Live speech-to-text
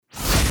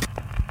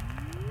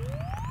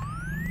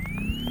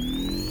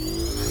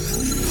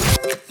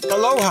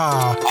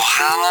Aloha.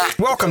 Ohana.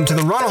 Welcome to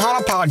the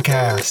RunOhana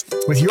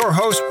podcast with your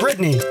host,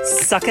 Brittany.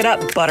 Suck it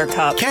up,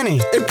 Buttercup. Kenny.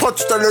 It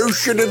puts the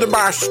lotion in the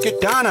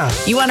basket. Donna.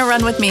 You want to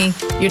run with me?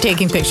 You're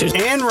taking pictures.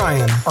 And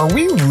Ryan. Are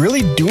we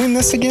really doing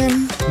this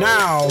again?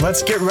 Now,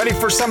 let's get ready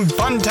for some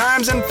fun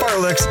times and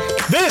fartleks.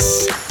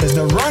 This is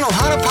the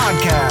RunOhana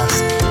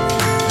podcast.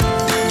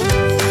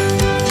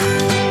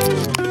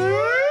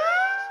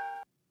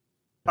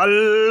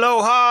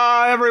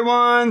 Aloha,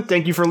 everyone.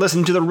 Thank you for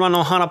listening to the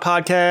RunOhana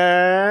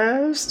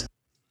podcast.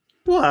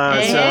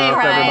 What's up,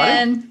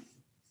 everybody?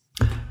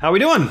 How we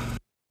doing?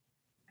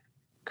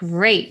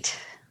 Great.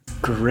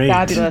 Great.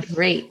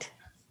 Great.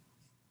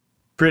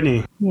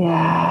 Brittany.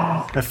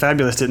 Yeah. That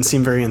fabulous didn't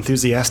seem very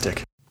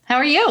enthusiastic. How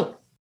are you?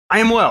 I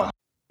am well.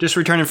 Just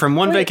returning from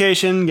one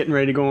vacation, getting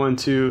ready to go on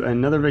to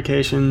another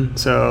vacation.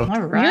 So,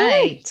 all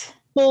right.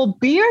 Full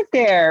beard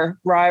there,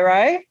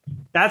 Rye.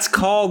 That's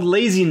called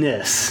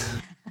laziness.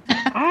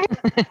 I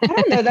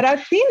don't know that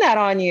I've seen that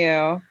on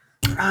you.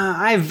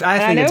 I think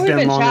I know it's we've been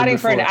been longer chatting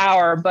before. for an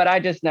hour, but I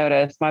just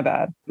noticed. My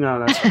bad. No,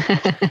 that's fine.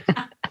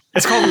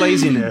 It's called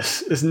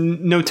laziness. It's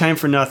no time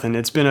for nothing.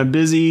 It's been a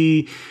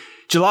busy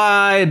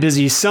July, a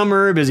busy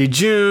summer, busy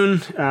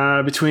June,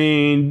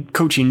 between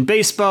coaching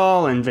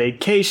baseball and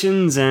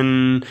vacations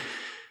and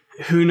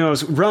who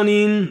knows,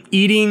 running,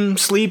 eating,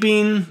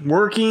 sleeping,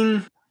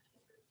 working.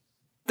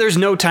 There's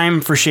no time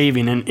for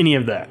shaving and any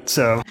of that.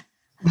 So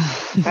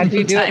how do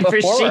you do it before?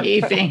 For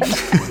shaving.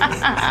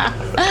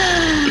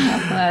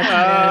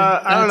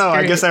 I don't know.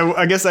 Great.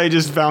 I guess I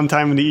just found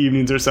time in the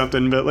evenings or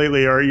something. But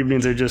lately, our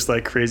evenings are just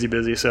like crazy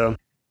busy. So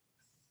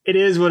it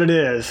is what it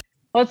is.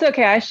 Well, it's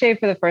okay. I shaved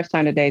for the first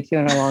time today too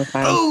in a long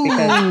time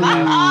because I'm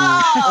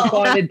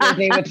going to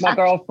Disney with my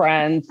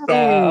girlfriend. So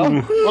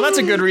well, that's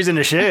a good reason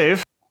to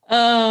shave.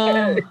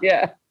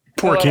 Yeah.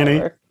 Poor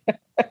Kenny.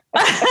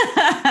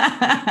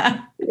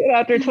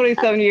 After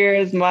 27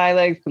 years, my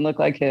legs can look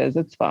like his.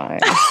 It's fine.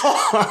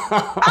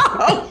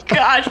 Oh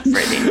gosh,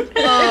 Brittany. It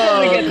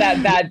doesn't get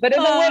that bad, but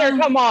in the winter,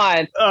 come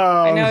on.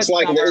 I know it's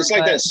like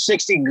that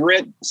 60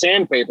 grit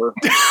sandpaper.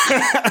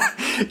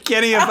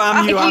 Kenny, if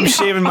I'm you, I'm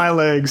shaving my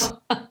legs.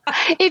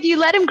 If you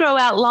let them grow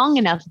out long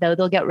enough, though,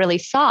 they'll get really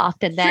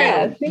soft, and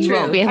then you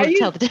won't be able to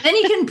tell the difference. Then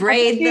you can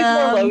braid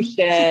them.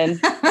 Lotion.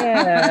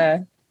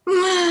 Yeah.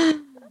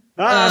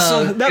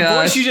 So that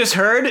voice you just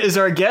heard is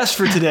our guest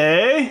for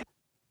today,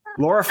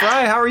 Laura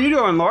Frye. How are you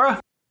doing,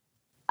 Laura?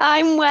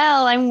 I'm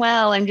well.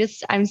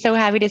 I'm so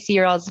happy to see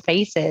your all's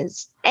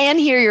faces and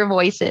hear your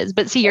voices,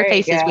 but see your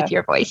faces with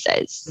your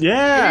voices.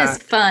 Yeah. It is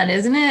fun,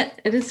 isn't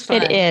it? It is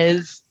fun. It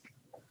is.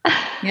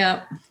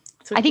 Yep.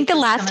 I think the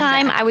last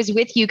time I was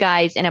with you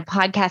guys in a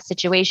podcast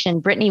situation,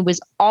 Brittany was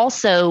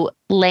also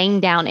laying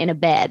down in a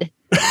bed.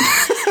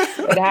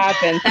 It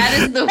happened. That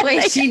is the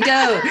way she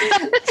goes.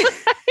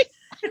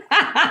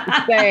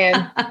 Just saying,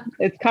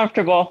 it's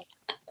comfortable.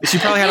 She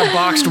probably had a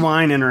boxed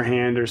wine in her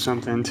hand or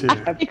something too.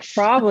 I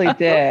probably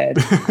did.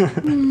 That's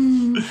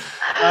funny.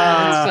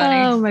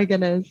 Oh my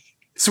goodness.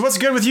 So what's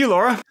good with you,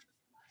 Laura?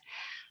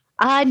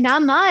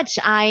 Not much.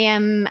 I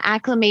am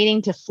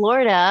acclimating to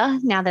Florida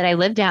now that I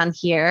live down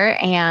here,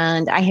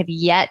 and I have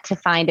yet to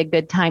find a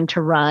good time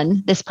to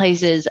run. This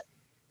place is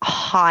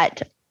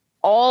hot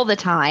all the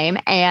time,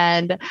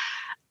 and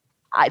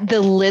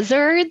the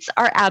lizards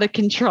are out of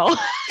control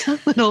a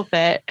little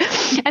bit,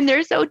 and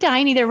they're so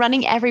tiny. They're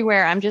running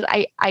everywhere.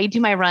 I do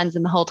my runs,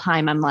 and the whole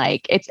time I'm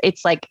like,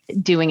 it's like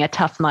doing a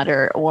Tough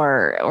Mudder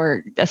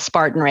or a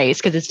Spartan race,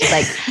 because it's just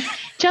like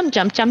jump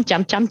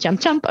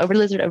over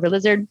lizard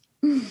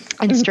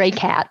and stray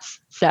cats.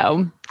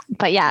 So,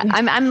 but yeah,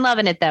 I'm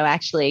loving it though.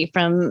 Actually,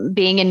 from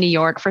being in New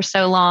York for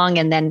so long,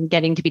 and then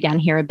getting to be down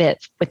here a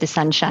bit with the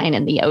sunshine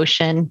and the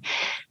ocean.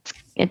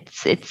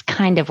 It's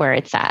kind of where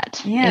it's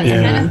at.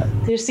 Yeah.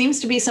 There seems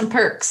to be some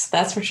perks.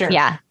 That's for sure.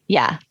 Yeah.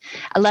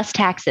 Less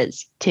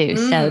taxes too.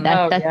 So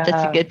that's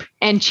a good,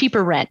 and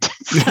cheaper rent.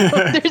 So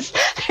there's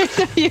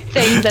a few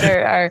things that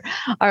are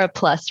a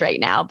plus right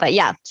now. But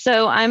yeah,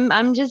 so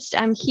I'm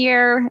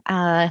here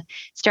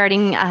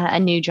starting a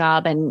new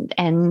job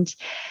and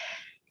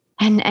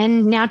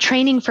now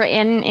training for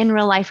in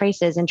real life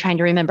races and trying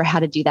to remember how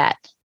to do that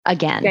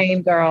again.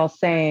 Same girl,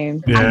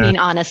 same. Yeah. I mean,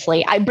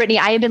 honestly, Brittany,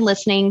 I have been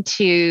listening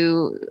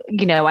to,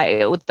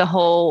 with the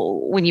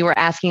whole, when you were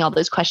asking all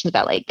those questions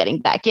about like getting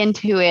back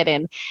into it.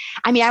 And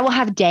I mean, I will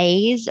have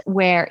days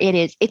where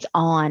it's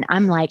on.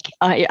 I'm like,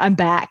 I'm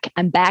back,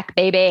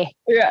 baby.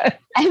 Yeah.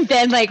 And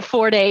then like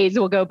 4 days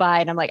will go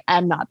by and I'm like,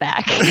 I'm not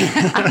back.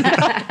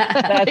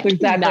 That's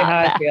exactly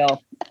how I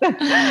feel.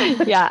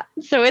 Yeah.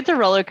 So it's a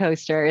roller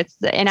coaster.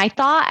 And I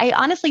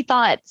honestly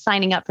thought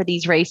signing up for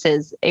these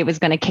races, it was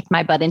going to kick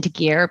my butt into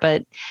gear,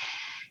 but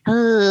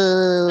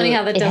funny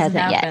how that doesn't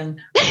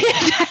happen.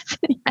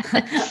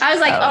 I was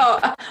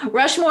like,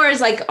 Rushmore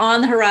is like on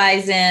the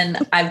horizon.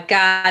 I've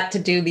got to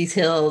do these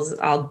hills.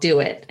 I'll do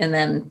it. And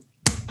then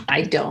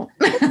I don't.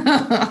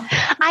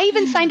 I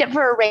even signed up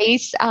for a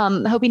race,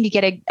 hoping to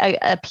get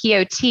a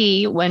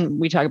POT when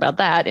we talk about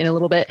that in a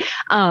little bit.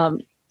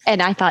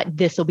 And I thought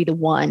this will be the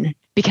one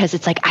because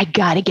it's like, I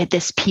got to get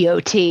this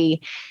POT.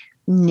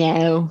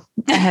 No,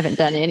 I haven't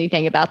done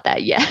anything about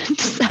that yet.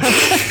 So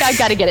I've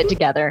got to get it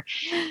together.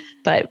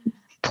 But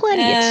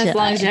plenty of as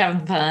long as you're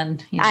having fun.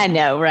 I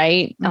know,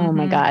 right? Mm-hmm. Oh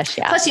my gosh.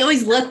 Yeah. Plus you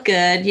always look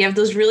good. You have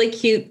those really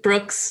cute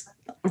Brooks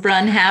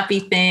Run Happy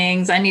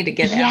things. I need to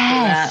get after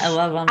that. I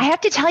love them. I have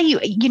to tell you,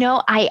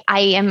 I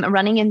am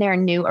running in their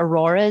new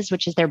Auroras,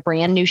 which is their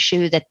brand new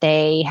shoe that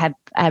they have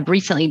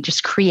recently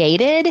just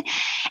created.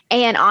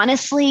 And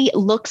honestly,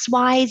 looks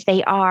wise,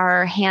 they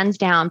are hands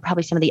down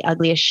probably some of the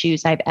ugliest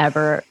shoes I've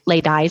ever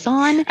laid eyes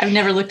on. I've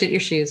never looked at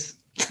your shoes.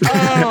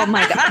 Oh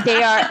my God.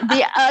 They are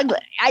the ugly.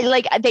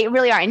 They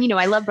really are. And,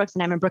 I love Brooks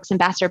and I'm a Brooks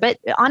ambassador, but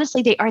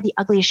honestly, they are the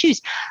ugliest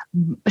shoes.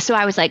 So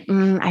I was like,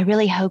 I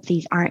really hope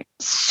these aren't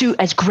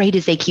as great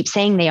as they keep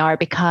saying they are,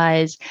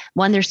 because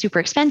one, they're super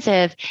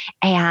expensive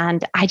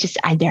and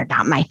they're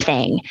not my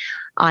thing.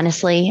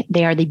 Honestly,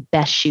 they are the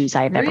best shoes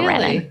I've ever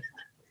ran in.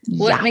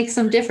 What makes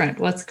them different?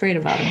 What's great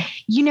about them?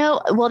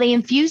 Well, they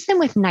infuse them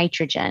with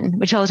nitrogen,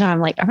 which all the time I'm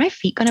like, are my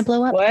feet going to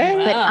blow up? What?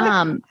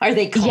 But, are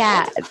they cold?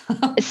 Yeah.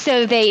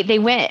 So they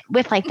went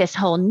with like this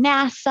whole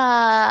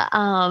NASA,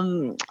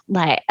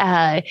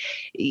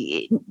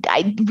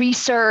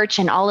 research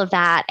and all of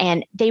that.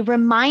 And they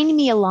remind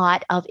me a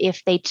lot of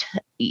if they,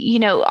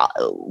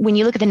 when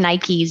you look at the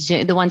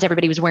Nikes, the ones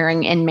everybody was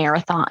wearing in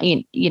marathon,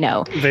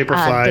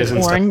 Vaporflies the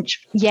and orange,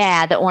 stuff.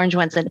 Yeah, the orange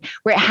ones,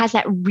 where it has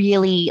that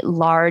really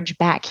large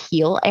back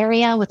heel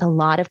area with a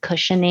lot of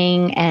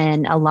cushioning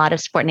and a lot of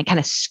support, and it kind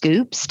of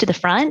scoops to the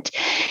front.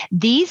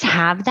 These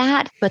have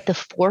that, but the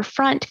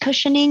forefront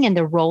cushioning and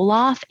the roll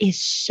off is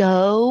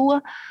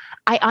so.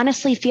 I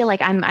honestly feel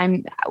like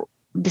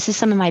this is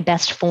some of my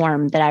best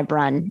form that I've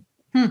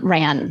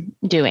ran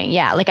doing.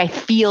 Yeah. Like I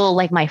feel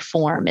like my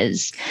form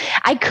is,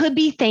 I could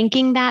be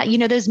thinking that,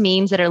 those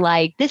memes that are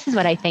like, this is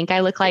what I think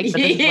I look like,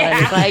 but this is what I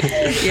look like.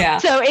 Yeah.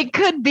 So it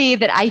could be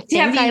that I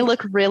think I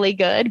look really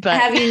good, but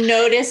have you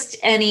noticed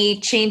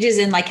any changes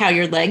in like how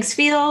your legs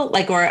feel?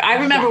 Like, or I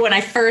remember when I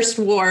first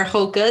wore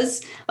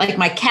Hoka's, like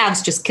my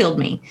calves just killed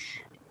me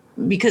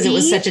because it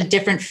was such a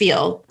different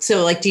feel.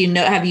 So like,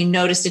 have you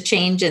noticed a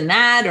change in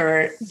that,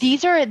 or?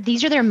 These are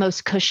their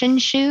most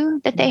cushioned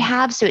shoe that they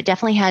have. So it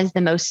definitely has the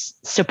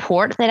most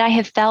support that I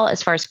have felt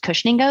as far as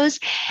cushioning goes.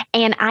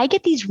 And I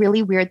get these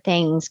really weird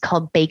things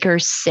called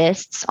Baker's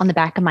cysts on the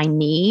back of my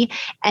knee.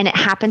 And it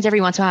happens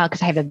every once in a while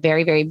because I have a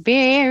very, very,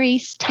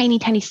 very tiny,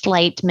 tiny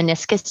slight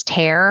meniscus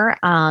tear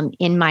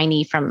in my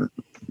knee from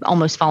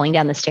almost falling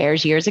down the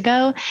stairs years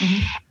ago.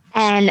 Mm-hmm.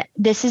 And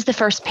this is the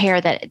first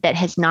pair that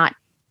has not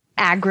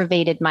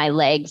aggravated my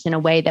legs in a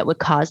way that would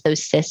cause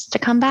those cysts to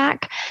come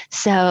back.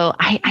 So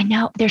I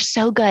know they're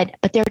so good,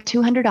 but they're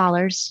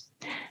 $200.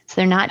 So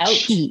they're not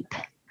cheap.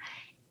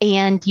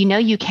 And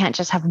you can't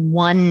just have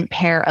one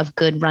pair of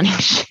good running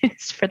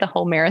shoes for the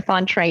whole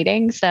marathon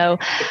training. So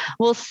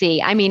we'll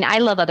see. I mean, I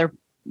love other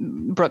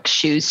Brooks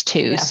shoes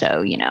too. Yeah.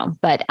 So,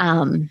 but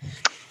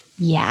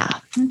yeah.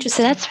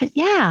 So that's,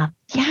 yeah.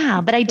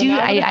 But I do,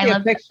 I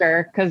love a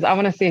picture because I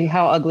want to see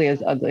how ugly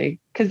is ugly.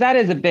 Because that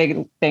is a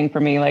big thing for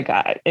me. Like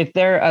if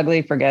they're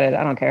ugly, forget it.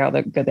 I don't care how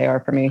good they are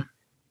for me.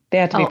 They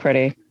have to be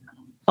pretty.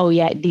 Oh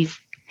yeah.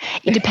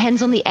 It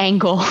depends on the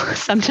angle.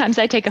 Sometimes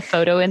I take a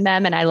photo in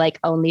them and I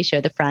only show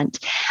the front.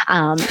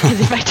 Because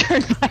if I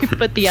turn my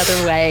foot the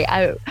other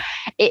way,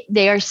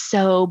 they are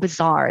so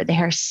bizarre. They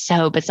are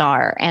so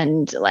bizarre.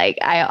 And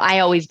I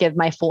always give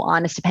my full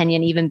honest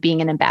opinion, even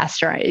being an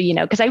ambassador,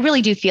 because I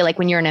really do feel like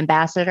when you're an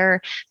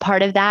ambassador,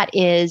 part of that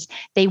is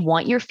they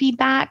want your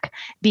feedback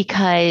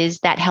because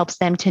that helps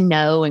them to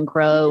know and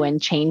grow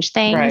and change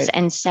things. Right.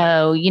 And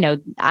so,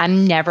 I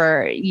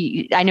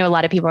know a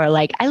lot of people are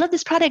like, I love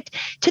this product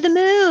to the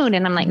moon.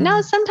 And I'm like,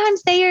 no,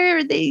 sometimes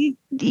even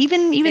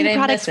the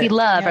products we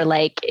love are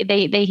like,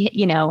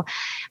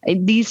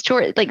 these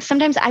short,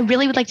 sometimes I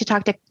really would like to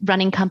talk to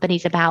running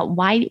companies about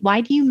why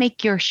do you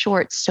make your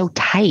shorts so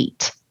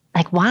tight?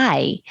 Like,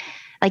 why?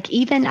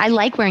 Even I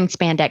like wearing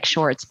spandex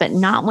shorts, but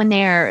not when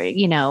they're,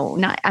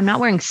 I'm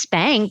not wearing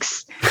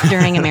Spanx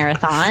during a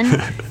marathon.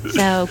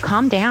 So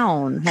calm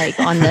down,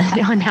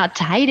 on how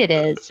tight it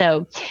is.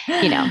 So,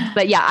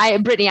 but yeah,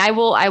 Brittany, I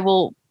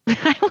will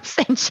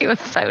send you a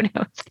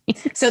photo.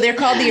 So they're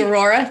called the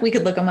Aurora. We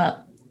could look them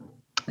up.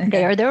 Okay.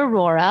 They are the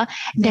Aurora.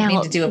 Now,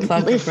 need to do a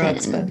plug for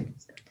Brooks, but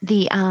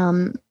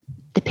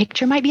the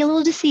picture might be a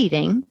little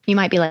deceiving. You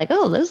might be like,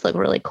 oh, those look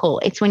really cool.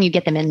 It's when you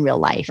get them in real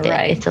life.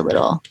 Right. It's a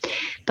little,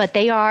 but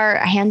they are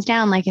hands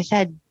down, like I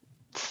said,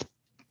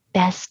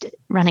 best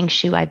running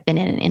shoe I've been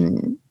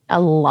in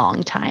a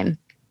long time,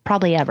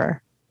 probably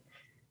ever.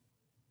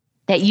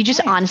 That you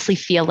just honestly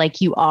feel like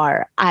you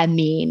are,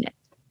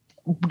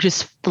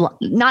 just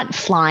not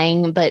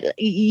flying, but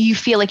you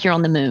feel like you're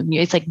on the moon.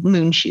 It's like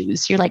moon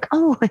shoes. You're like,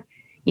 oh,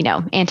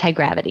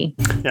 anti-gravity.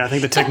 Yeah, I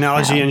think the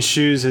technology in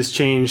shoes has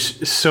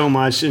changed so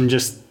much in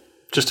just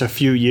a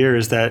few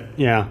years that,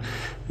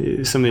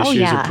 some of these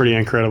shoes are pretty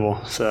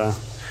incredible. So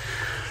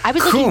I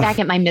was looking back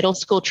at my middle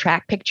school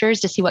track pictures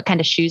to see what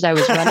kind of shoes I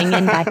was running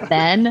in back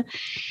then.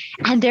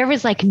 And there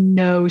was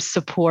no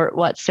support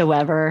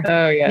whatsoever.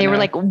 Oh yeah. They were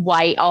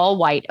white, all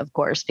white, of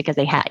course, because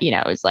they had,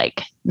 it was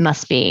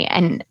must be.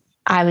 And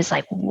I was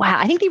like, wow.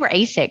 I think they were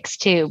Asics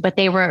too, but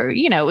they were,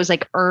 it was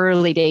like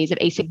early days of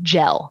Asic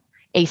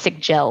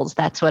gels.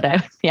 That's what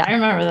I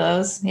remember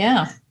those.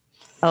 Yeah.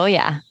 Oh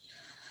yeah.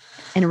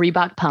 And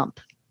Reebok pump.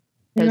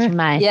 Those were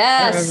my,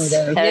 those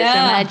are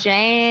my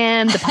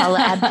jam. The Paula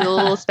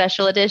Abdul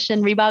special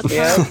edition Reebok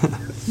pump.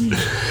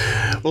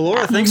 Well,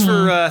 Laura, thanks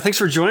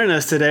for joining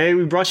us today.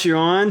 We brought you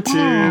on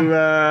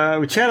to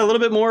we chat a little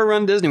bit more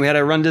Run Disney. We had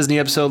a Run Disney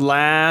episode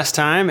last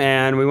time,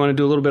 and we want to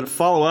do a little bit of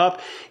follow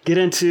up, get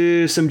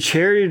into some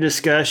charity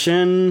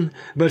discussion.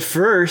 But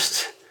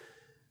first,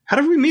 how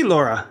did we meet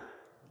Laura?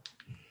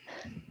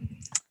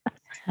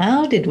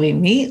 How did we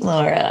meet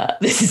Laura?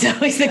 This is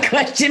always the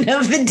question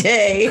of the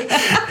day.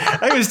 I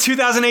think it was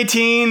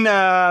 2018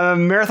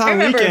 marathon I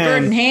remember weekend.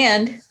 Bird in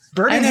Hand.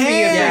 Bird in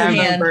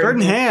Hand. Bird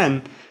in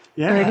Hand.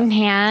 Yeah. Bird in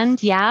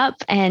Hand.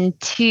 Yep. And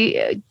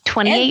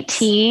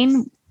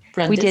 2018,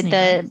 we did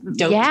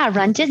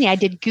Run Disney. I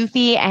did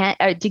Goofy and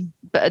did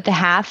the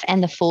half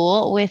and the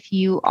full with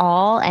you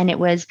all. And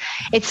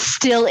it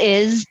still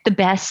is the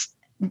best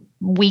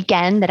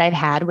weekend that I've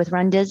had with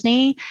Run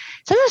Disney.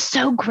 So it was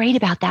so great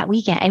about that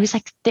weekend. It was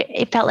like,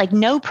 it felt like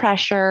no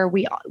pressure.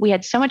 We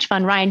had so much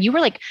fun. Ryan, you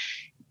were like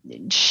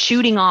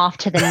shooting off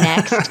to the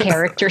next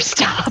character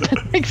stop.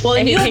 Well,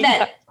 you have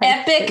that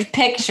epic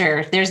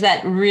picture. There's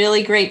that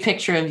really great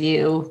picture of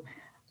you,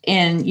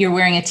 and you're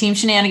wearing a Team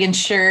Shenanigans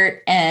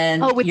shirt,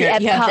 and with you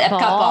have the Epcot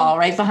ball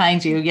right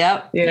behind you.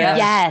 Yep. Yeah.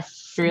 Yes.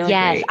 Really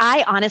great.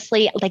 I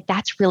honestly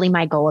that's really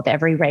my goal of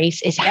every race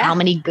is how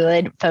many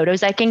good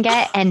photos I can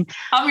get. And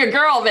I'm your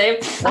girl,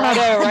 babe.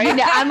 Right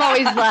now, I'm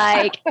always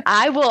like,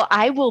 I will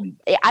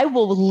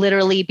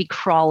literally be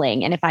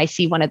crawling. And if I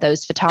see one of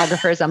those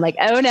photographers, I'm like,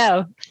 oh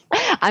no,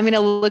 I'm going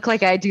to look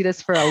like I do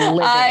this for a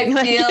living. I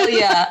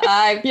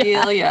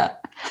feel ya.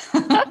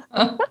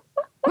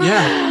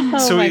 Yeah.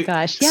 Oh my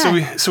gosh.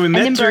 Yeah. So we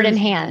met and then Bird in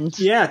Hand.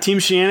 Yeah. Team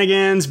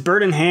Shenanigans,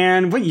 Bird in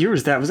Hand. What year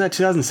was that? Was that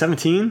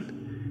 2017?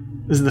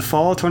 Was it the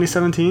fall of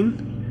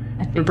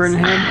 2017? For Bird in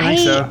Hand? I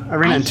think so. I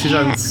ran it in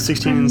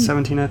 2016 and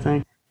 17, I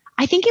think.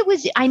 I think it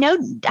was, I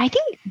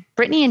think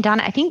Brittany and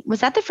Donna, was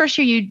that the first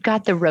year you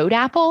got the road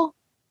apple?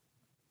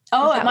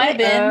 Oh, it might have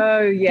been.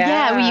 Oh, yeah.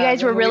 Yeah, well, you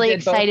guys were really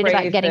excited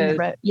about getting the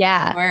road.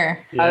 Yeah.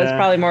 I was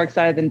probably more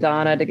excited than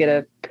Donna to get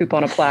a poop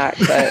on a plaque,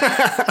 but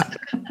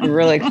I'm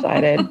really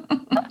excited. And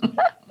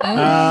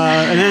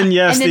then,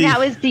 that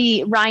was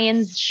the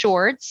Ryan's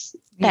shorts.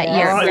 That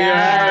year.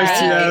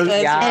 That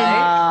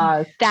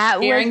was the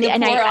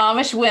poor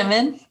Amish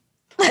women.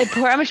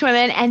 Poor Amish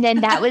women. And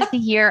then that was the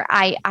year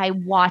I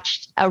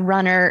watched a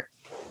runner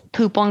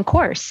poop on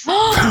course.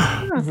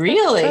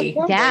 Really?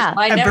 Yeah.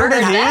 I never heard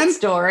that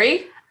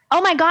story. Oh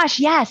my gosh.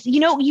 Yes.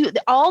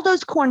 All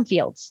those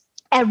cornfields,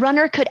 a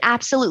runner could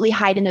absolutely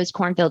hide in those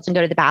cornfields and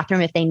go to the bathroom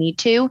if they need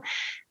to.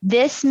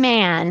 This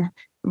man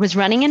was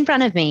running in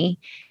front of me.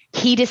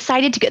 He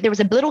decided to go. There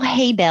was a little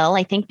hay bale,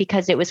 I think,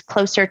 because it was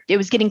closer. It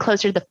was getting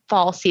closer to the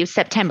fall. See, it was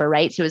September,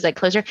 right? So it was like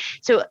closer.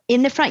 So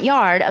in the front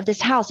yard of this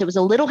house, it was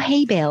a little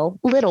hay bale,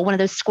 one of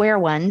those square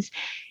ones.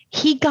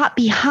 He got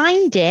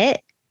behind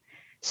it,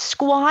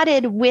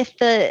 squatted with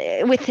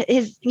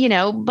his,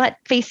 butt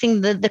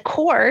facing the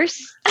course.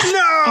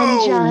 No!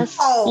 And just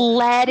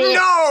let it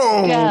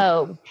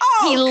go.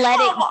 He let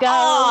it go.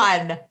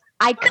 On.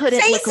 I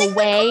couldn't look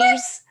away.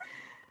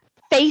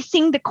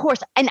 Facing the course,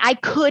 and I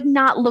could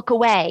not look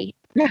away.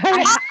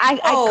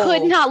 I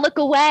could not look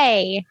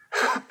away.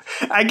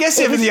 I guess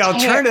if the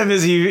alternative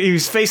is he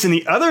was facing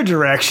the other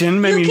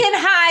direction, maybe you can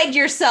hide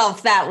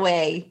yourself that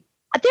way.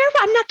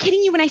 I'm not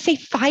kidding you when I say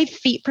 5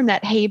 feet from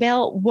that hay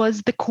bale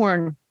was the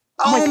corn.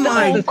 Oh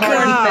my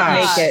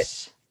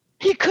gosh.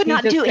 He could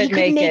not do it. He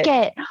couldn't make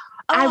it.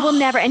 I will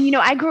never. And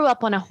I grew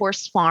up on a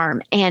horse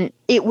farm, and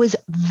it was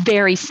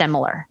very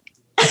similar.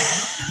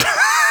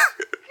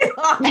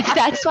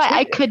 That's why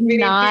I could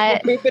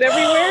not. Pooping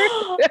everywhere.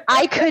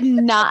 I could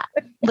not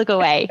look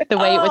away the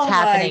way it was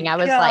happening. I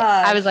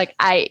was like,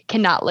 I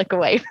cannot look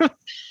away from.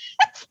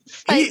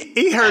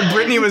 He heard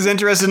Brittany was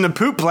interested in the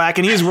poop plaque,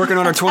 and he was working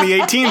on her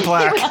 2018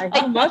 plaque.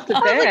 He must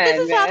have been.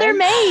 This is how they're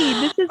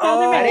made. This is how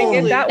they're made. I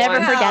didn't get that never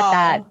one. forget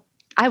that.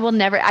 I will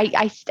never.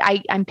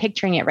 I'm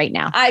picturing it right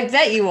now. I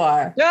bet you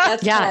are.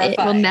 That's horrifying. It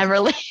will never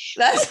leave.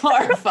 That's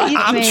horrifying.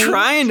 I'm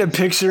trying to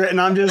picture it, and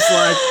I'm just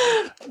like,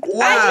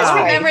 wow. I just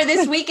remember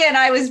this weekend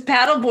I was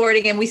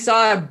paddleboarding and we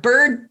saw a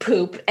bird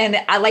poop, and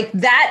I like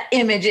that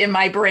image in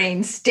my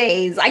brain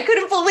stays. I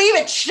couldn't believe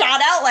it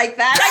shot out like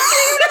that.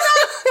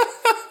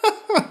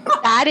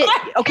 That is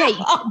okay.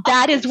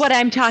 That is what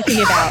I'm talking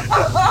about.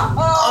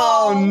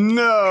 Oh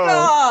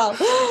no!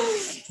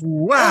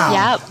 Wow.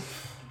 Yep.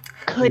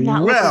 Could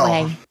not look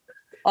away.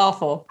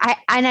 Awful.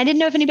 I didn't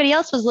know if anybody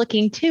else was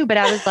looking too, but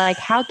I was like,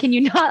 how can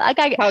you not?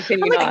 How can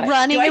you not?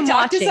 Running Do I and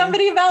talk watching. to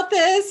somebody about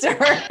this? Or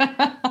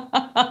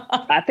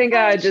I think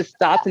I just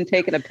stopped and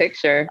taken a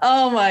picture.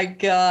 Oh my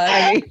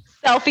God.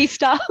 Selfie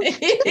stuff.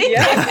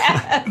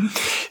 Yeah.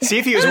 See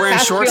if he was wearing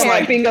shorts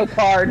like bingo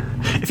card.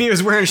 If he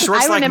was wearing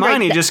shorts like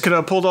mine, he just could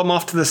have pulled them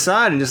off to the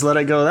side and just let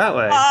it go that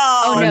way.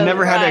 Oh, I no,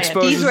 never had to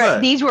expose his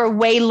butt. These were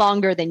way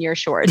longer than your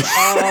shorts.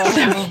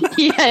 So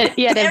he had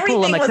to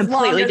pull them a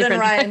completely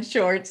different Ryan's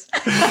shorts.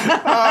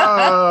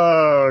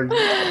 Oh,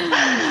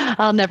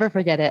 I'll never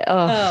forget it.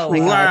 Oh my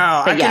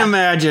wow! God. I can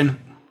imagine.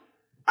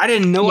 I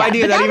had no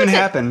idea that even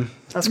happened.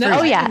 That's crazy.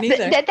 Oh yeah,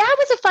 that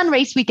was a fun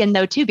race weekend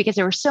though too, because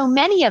there were so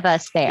many of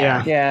us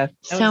there. Yeah,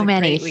 so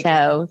many.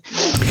 So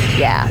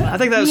yeah, I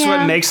think that's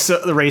what makes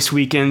the race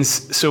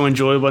weekends so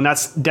enjoyable, and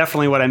that's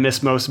definitely what I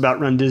miss most about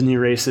Run Disney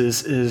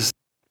races. Is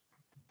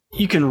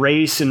you can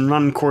race and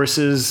run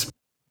courses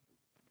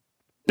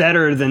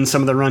better than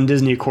some of the Run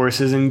Disney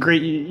courses, and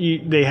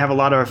great. They have a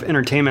lot of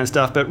entertainment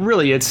stuff, but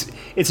really, it's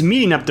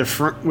meeting up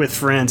with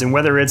friends, and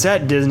whether it's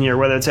at Disney or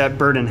whether it's at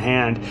Bird in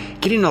Hand,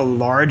 getting a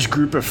large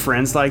group of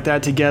friends like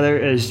that together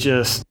is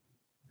just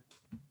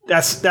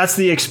that's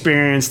the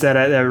experience that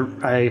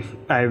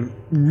I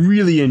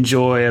really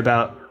enjoy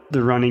about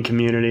the running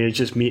community. Is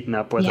just meeting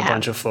up with a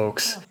bunch of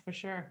folks. Oh, for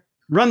sure.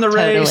 Run the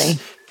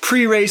race,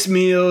 pre-race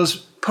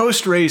meals,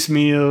 post-race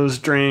meals,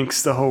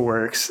 drinks, the whole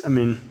works. I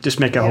mean,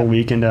 just make a whole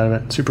weekend out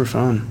of it. Super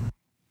fun.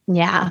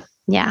 Yeah.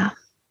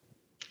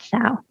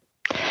 So.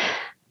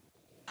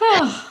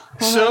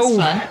 So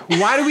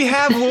why do we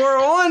have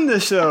Laura on the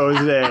show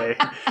today?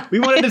 We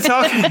wanted to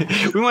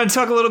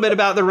talk a little bit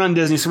about the Run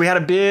Disney. So we had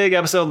a big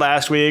episode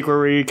last week where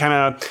we kind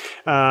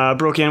of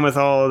broke in with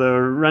all the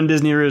Run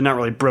Disney. Not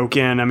really broke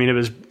in. I mean, it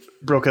was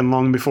broken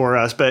long before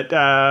us, but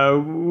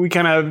we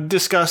kind of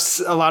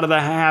discussed a lot of the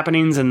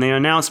happenings and the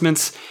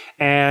announcements,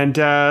 and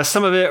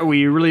some of it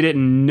we really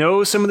didn't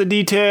know some of the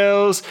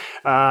details.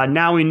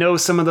 Now we know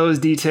some of those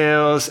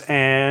details,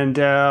 and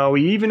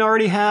we even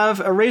already have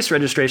a race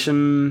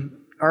registration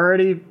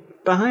already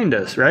behind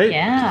us, right?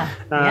 Yeah.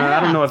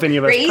 I don't know if any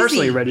of us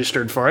personally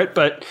registered for it,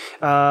 but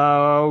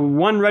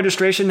one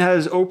registration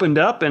has opened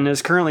up and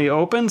is currently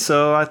open,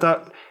 so I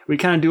thought we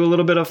kind of do a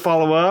little bit of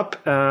follow-up.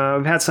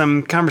 We've had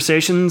some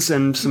conversations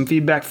and some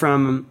feedback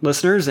from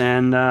listeners,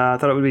 and I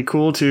thought it would be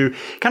cool to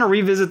kind of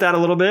revisit that a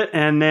little bit.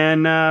 And then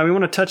we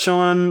want to touch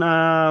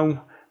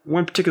on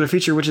one particular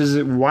feature, which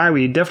is why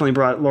we definitely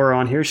brought Laura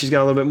on here. She's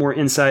got a little bit more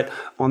insight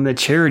on the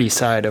charity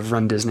side of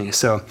Run Disney.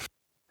 So,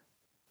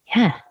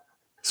 yeah.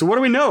 So what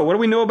do we know? What do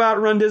we know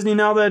about Run Disney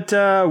now that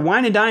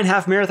Wine and Dine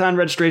Half Marathon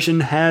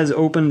registration has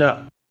opened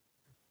up?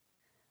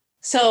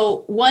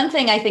 So one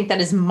thing I think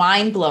that is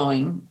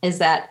mind-blowing is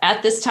that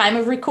at this time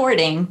of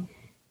recording,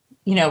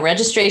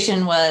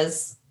 registration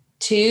was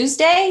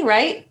Tuesday,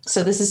 right?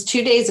 So this is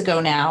 2 days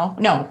ago now.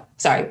 No,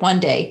 sorry,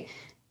 1 day.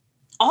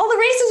 All the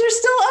races are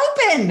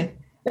still open.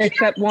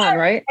 Except one,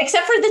 right?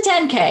 Except for the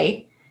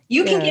 10K.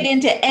 You can get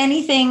into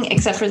anything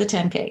except for the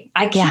 10K.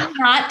 I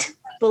cannot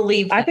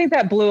believe that. I think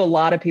that blew a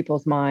lot of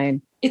people's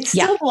mind. It's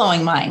still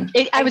blowing mine.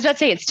 I was about to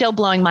say it's still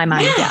blowing my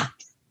mind. Yeah.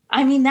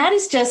 I mean, that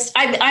is just,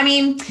 I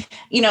mean,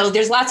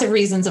 there's lots of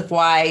reasons of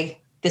why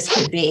this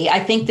could be.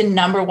 I think the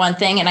number one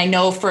thing, and I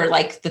know for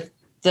like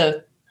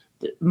the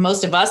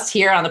most of us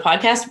here on the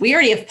podcast, we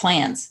already have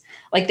plans.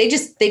 Like they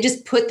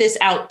just put this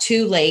out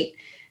too late.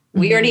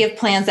 We already have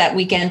plans that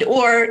weekend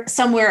or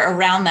somewhere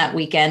around that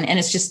weekend. And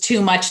it's just too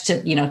much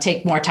to,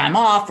 take more time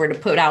off or to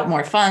put out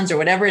more funds or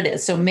whatever it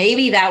is. So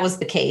maybe that was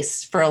the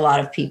case for a lot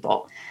of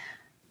people.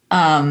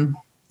 I've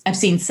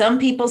seen some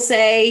people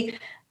say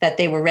that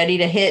they were ready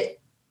to hit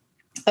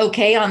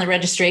okay on the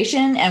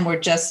registration and we're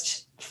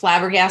just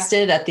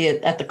flabbergasted at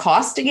the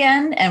cost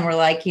again. And we're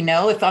like,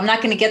 if I'm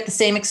not going to get the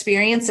same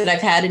experience that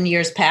I've had in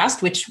years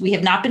past, which we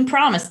have not been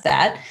promised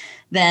that,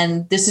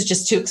 then this is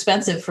just too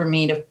expensive for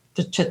me to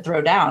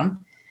throw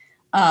down.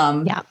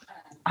 I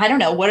don't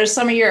know. What are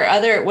some of your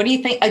what do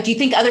you think? Do you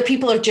think other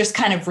people are just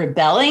kind of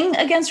rebelling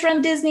against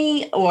Run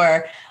Disney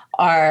or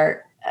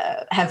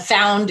have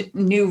found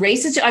new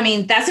races? I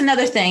mean, that's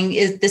another thing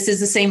this is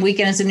the same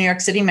weekend as the New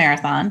York City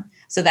Marathon.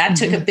 So that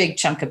took a big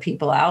chunk of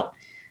people out.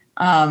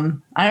 I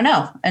don't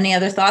know. Any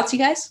other thoughts, you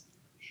guys?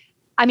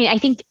 I mean, I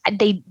think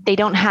they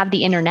don't have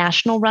the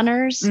international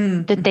runners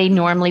that they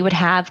normally would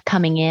have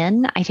coming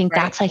in. I think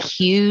that's a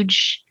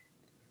huge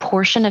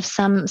portion of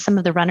some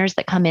of the runners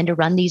that come in to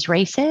run these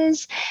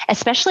races,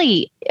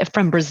 especially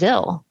from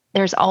Brazil.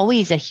 There's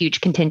always a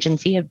huge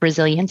contingency of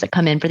Brazilians that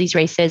come in for these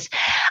races.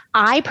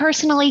 I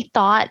personally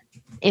thought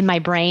in my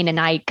brain, and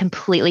I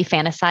completely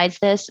fantasized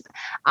this,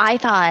 I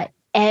thought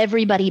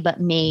everybody but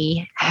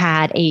me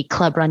had a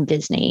Club Run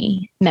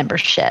Disney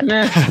membership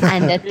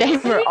and that they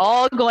were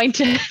all going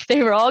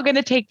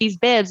to take these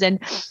bibs. And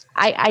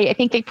I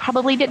think they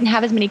probably didn't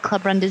have as many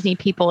Club Run Disney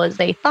people as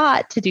they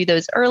thought to do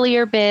those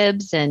earlier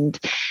bibs. And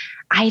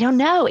I don't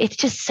know. It's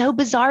just so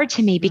bizarre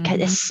to me because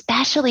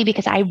especially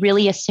because I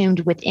really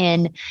assumed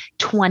within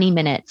 20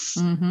 minutes,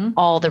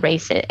 all the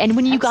races. And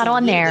when you got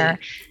on there,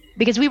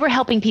 because we were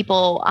helping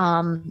people,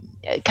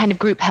 kind of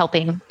group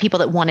helping people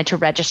that wanted to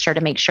register to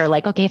make sure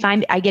like, okay, if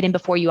I get in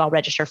before you, I'll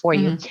register for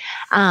you.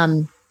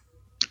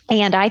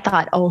 And I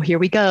thought, oh, here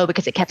we go,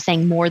 because it kept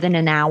saying more than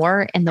an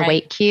hour in the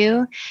wait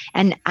queue.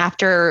 And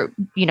after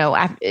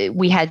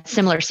we had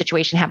similar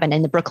situation happen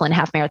in the Brooklyn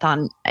Half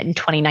Marathon in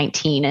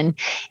 2019, and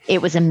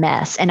it was a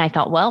mess. And I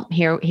thought, well,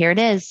 here it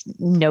is.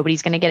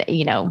 Nobody's going to get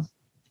it,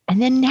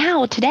 And then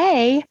now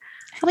today,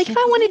 I'm like, if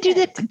I want to do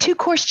the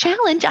 2-course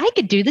challenge, I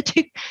could do the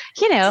 2.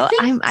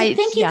 I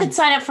think you could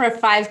sign up for a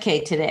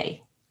 5K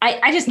today.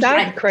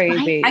 That's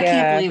crazy. I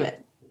can't believe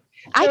it.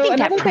 I think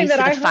that price for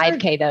the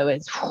 5K though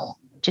is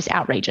just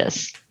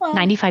outrageous. Well,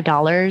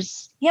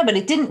 $95. Yeah, but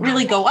it didn't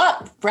really go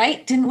up,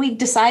 right? Didn't we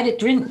decide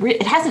it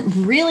hasn't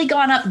really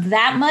gone up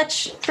that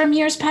much from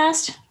years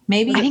past?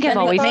 Maybe I think I've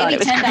always thought it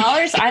was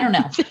 $10. I don't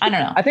know.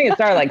 I think it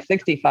started like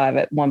 65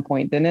 at one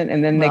point, didn't it?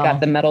 And then they got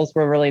the medals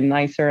were really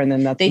nicer, and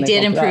then they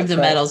did improve the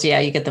medals. Yeah,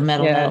 you get the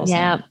medals.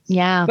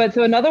 Yeah. But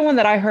so another one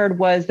that I heard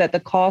was that the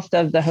cost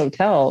of the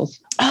hotels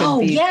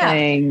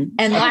and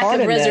lack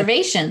of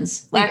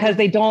reservations because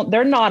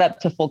they're not up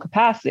to full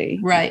capacity,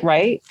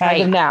 right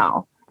as of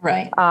now.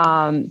 Right.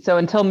 So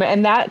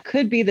and that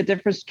could be the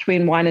difference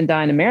between Wine and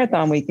Dine and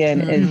Marathon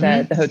Weekend is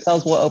that the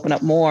hotels will open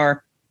up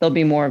more. There'll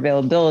be more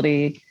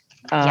availability.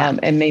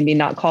 And maybe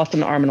not cost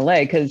them an arm and a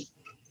leg because,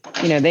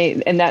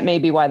 and that may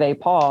be why they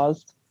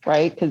paused,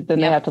 right? Because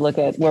then they have to look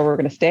at where we're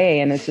going to stay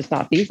and it's just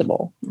not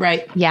feasible.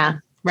 Right. Yeah.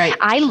 Right.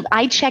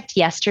 I checked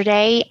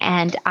yesterday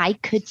and I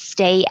could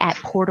stay at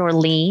Port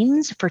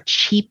Orleans for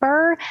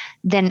cheaper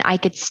than I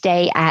could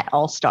stay at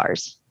All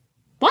Stars.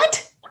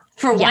 What?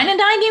 For Wine and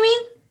Dine, you mean?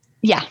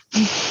 Yeah.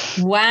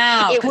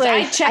 Wow. Because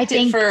I checked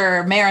it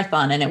for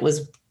Marathon and it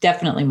was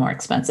definitely more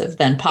expensive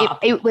than Pop.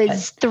 It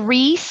was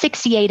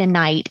 $368 a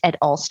night at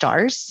All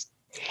Stars.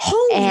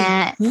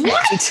 What?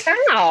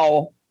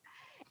 Wow.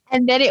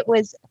 And then it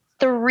was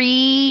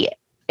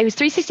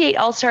 $368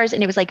 All Stars,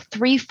 and it was like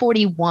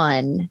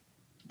 $341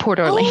 Port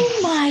Orleans. Oh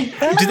my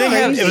God. Did they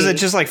have? Was it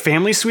just like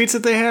family suites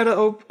that they had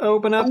to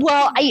open up?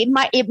 Well, it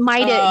might have that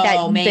might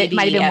have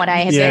been what I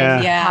had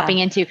been hopping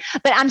into.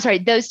 But I'm sorry,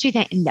 those two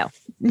things. No.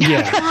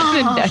 Yeah.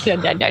 No.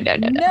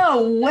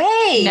 No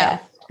way.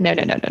 No.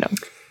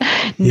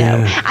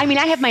 Yeah. I mean,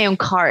 I have my own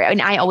car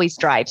and I always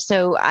drive.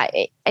 So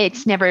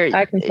it's never.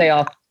 I can stay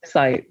off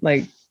site.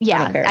 I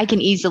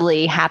can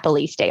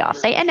happily stay off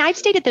site. And I've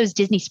stayed at those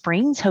Disney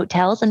Springs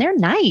hotels and they're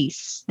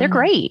nice. They're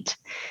great.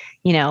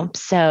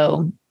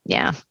 So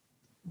yeah.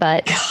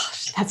 But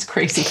gosh, that's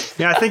crazy.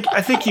 Yeah,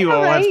 I think you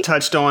all have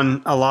touched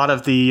on a lot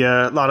of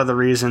the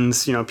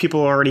reasons.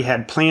 People already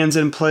had plans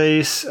in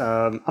place.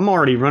 I'm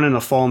already running a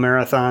fall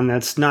marathon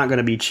that's not going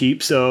to be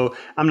cheap, so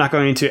I'm not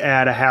going to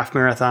add a half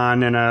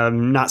marathon and a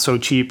not so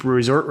cheap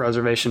resort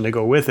reservation to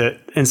go with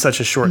it in such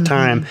a short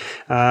time.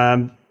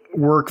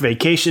 Work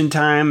vacation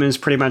time is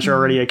pretty much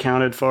already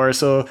accounted for.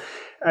 So,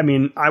 I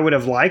mean, I would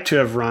have liked to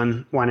have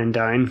run Wine and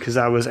Dine because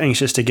I was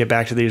anxious to get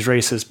back to these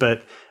races,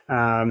 but.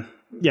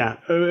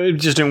 It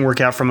just didn't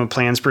work out from a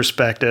plans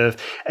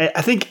perspective.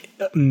 I think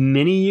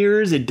many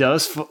years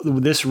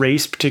this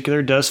race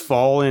particular does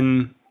fall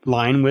in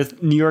line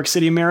with New York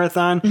City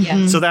Marathon.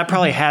 Yeah. So that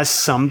probably has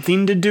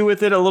something to do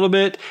with it a little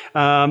bit.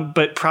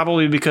 But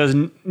probably because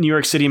New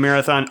York City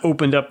Marathon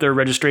opened up their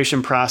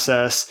registration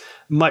process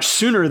much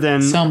sooner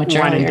than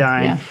Wine and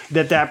Dine,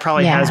 that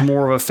probably has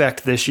more of an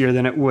effect this year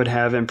than it would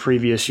have in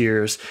previous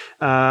years.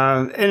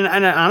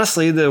 And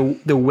honestly,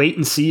 the wait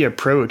and see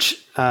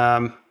approach,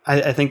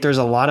 I think there's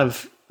a lot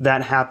of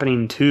that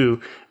happening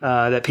too,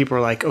 that people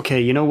are like, okay,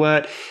 you know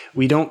what?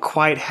 We don't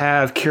quite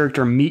have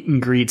character meet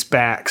and greets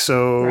back.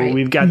 So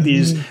we've got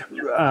these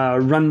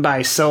run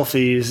by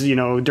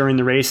selfies, during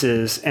the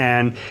races.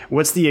 And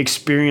what's the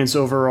experience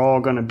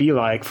overall going to be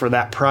like for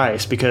that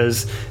price?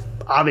 Because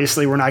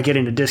obviously we're not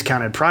getting a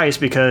discounted price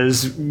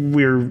because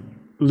we're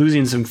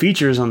losing some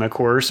features on the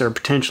course or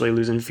potentially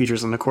losing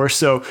features on the course.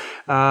 So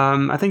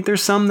I think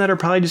there's some that are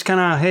probably just kind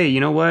of, hey, you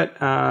know what?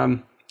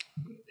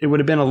 It would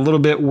have been a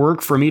little bit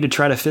work for me to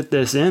try to fit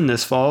this in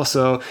this fall.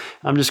 So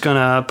I'm just going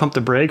to pump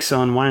the brakes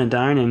on Wine and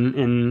Dine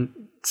and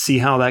see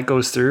how that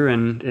goes through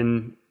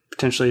and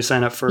potentially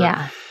sign up for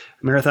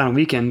Marathon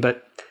Weekend.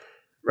 But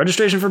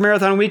registration for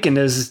Marathon Weekend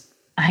is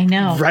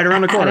right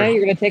around the corner. I know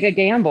you're going to take a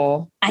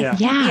gamble.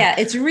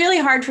 It's really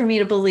hard for me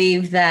to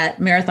believe that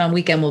Marathon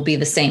Weekend will be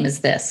the same as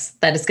this,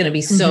 that it's going to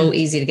be so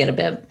easy to get a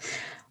bib.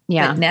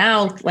 Yeah. But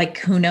now,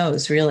 who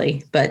knows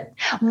really, but.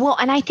 Well,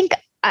 and I think,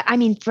 I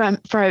mean,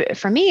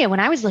 for me, when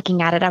I was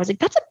looking at it, I was like,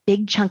 that's a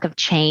big chunk of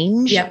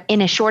change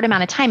in a short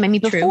amount of time. I mean,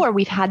 before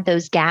we've had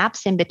those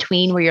gaps in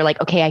between where you're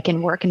like, okay, I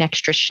can work an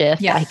extra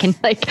shift. I can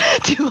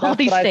do all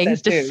these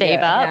things to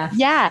save up.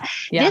 Yeah.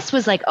 This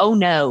was like, oh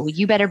no,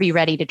 you better be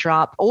ready to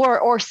drop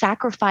or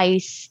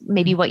sacrifice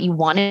maybe what you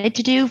wanted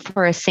to do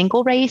for a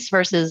single race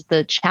versus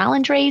the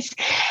challenge race.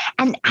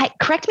 And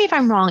correct me if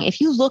I'm wrong. If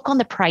you look on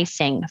the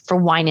pricing for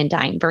Wine and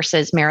Dine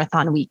versus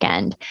Marathon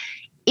Weekend,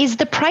 is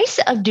the price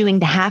of doing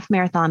the half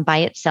marathon by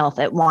itself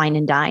at Wine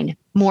and Dine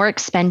more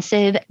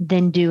expensive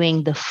than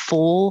doing the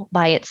full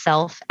by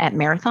itself at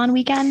marathon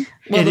weekend?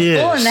 Well, the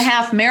full and the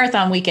half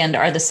marathon weekend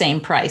are the same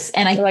price.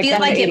 And I feel like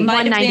it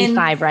might have been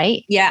 $195,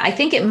 right? Yeah, I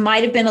think it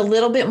might have been a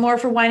little bit more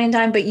for wine and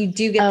dine, but you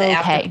do get the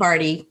after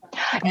party.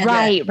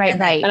 Right.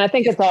 And I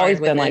think it's always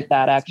been like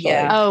that, actually.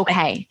 Yeah.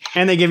 Okay.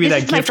 And they give you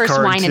that gift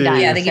card wine and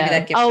dine. Yeah, they give you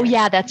that gift card. Oh,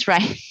 yeah, that's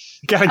right.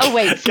 So you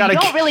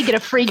don't really get a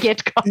free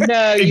gift card.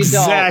 No, you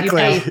don't. You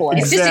pay for it.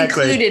 It's just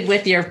included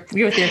with your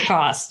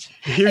cost.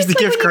 Here's the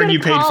gift card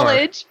you paid for.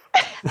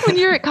 When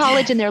you're at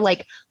college and they're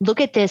like, look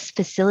at this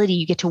facility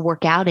you get to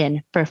work out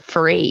in for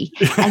free.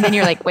 And then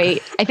you're like,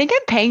 wait, I think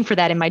I'm paying for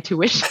that in my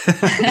tuition.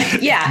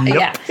 Yeah.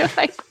 Yeah.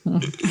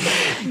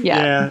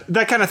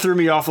 That kind of threw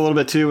me off a little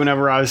bit too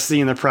whenever I was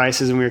seeing the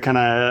prices and we were kind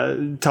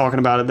of talking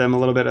about them a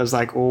little bit. I was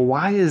like, well,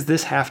 why is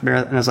this half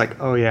marathon? And I was like,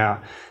 oh, yeah.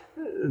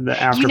 The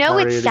after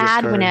party. It's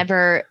sad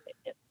whenever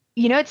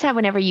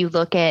you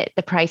look at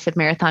the price of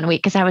marathon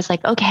week, because I was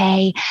like,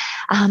 okay,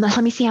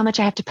 let me see how much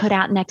I have to put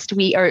out next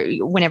week or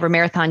whenever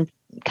marathon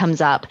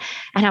comes up.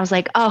 And I was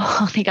like,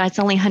 oh thank God, it's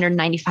only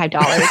 $195.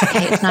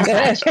 Okay, it's not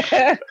much.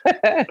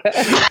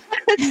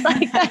 It's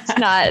like,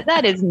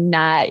 that is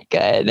not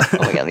good. Oh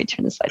my God, let me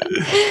turn this light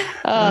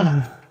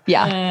on.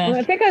 Yeah. Well,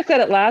 I think I said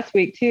it last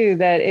week too,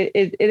 that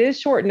it is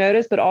short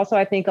notice, but also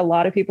I think a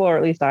lot of people, or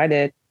at least I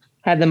did,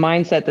 had the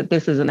mindset that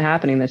this isn't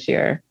happening this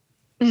year.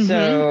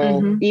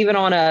 So even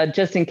on a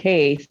just in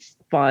case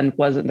fund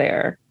wasn't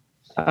there.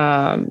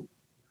 And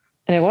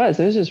it was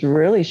just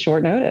really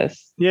short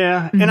notice.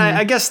 Yeah. And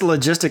I guess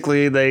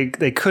logistically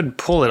they could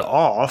pull it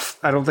off.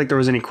 I don't think there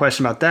was any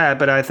question about that,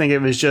 but I think it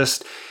was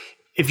just,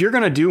 if you're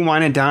going to do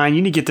wine and dine,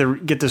 you need to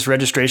get this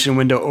registration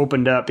window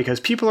opened up,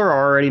 because people are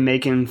already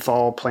making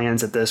fall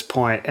plans at this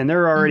point, and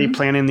they're already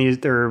planning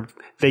their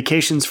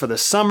vacations for the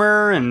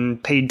summer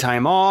and paid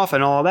time off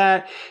and all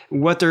that,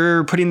 what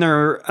they're putting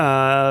their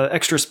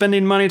extra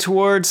spending money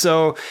towards.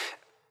 So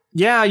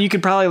yeah, you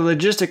could probably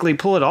logistically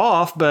pull it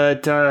off,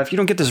 but if you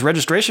don't get this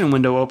registration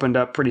window opened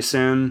up pretty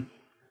soon,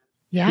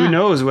 who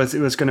knows what's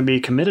going to be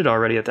committed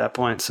already at that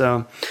point.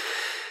 So.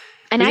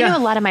 And I know a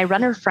lot of my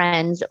runner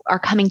friends are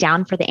coming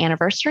down for the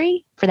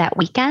anniversary for that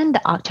weekend,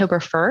 October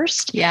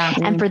 1st. Yeah.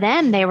 And for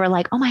them, they were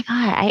like, oh my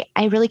God,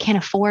 I really can't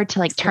afford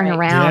to turn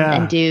around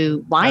and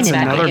do wine. That's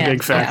another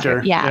big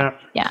factor. Yeah.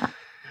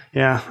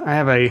 I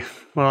have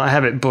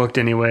it booked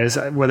anyways,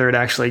 whether it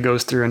actually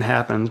goes through and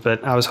happens,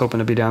 but I was hoping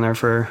to be down there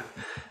for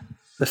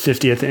the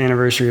 50th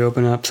anniversary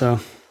open up.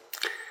 So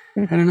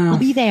I don't know. I'll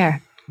be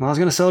there. Well, I was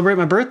going to celebrate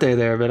my birthday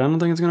there, but I don't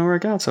think it's going to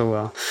work out so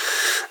well.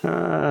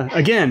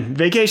 Again,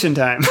 vacation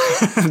time.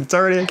 It's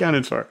already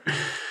accounted for.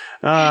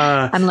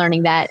 I'm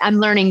learning that. I'm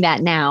learning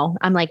that now.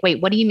 I'm like,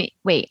 wait, what do you mean?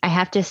 Wait, I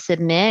have to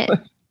submit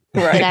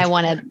that I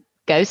want to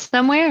go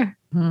somewhere?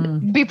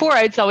 Before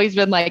it's always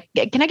been like,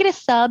 can I get a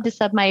sub to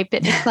sub my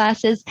fitness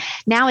classes?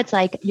 Now it's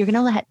like, you're going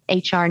to let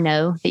HR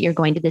know that you're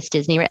going to this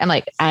Disney. I'm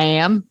like, I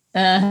am.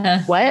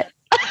 What?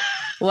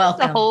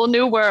 Welcome. It's a whole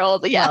new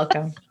world. Yeah.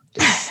 Welcome.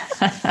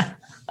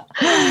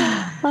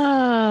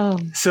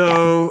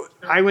 So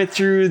I went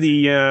through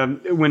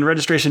when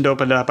registration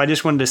opened up, I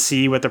just wanted to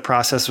see what the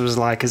process was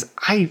like. Cause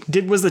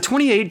was the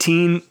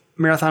 2018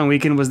 marathon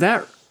weekend, was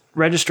that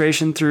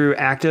registration through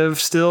Active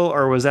still,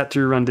 or was that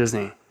through Run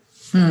Disney?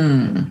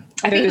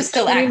 I think it was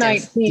still active. I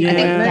think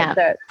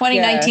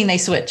 2019 they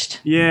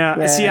switched.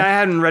 Yeah. See, I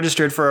hadn't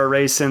registered for a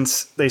race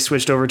since they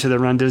switched over to the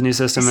Run Disney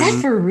system. Is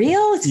that for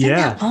real? It's been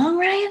that long,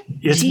 Ryan?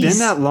 It's been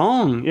that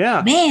long.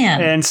 Yeah.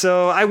 Man. And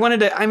so I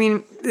wanted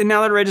to,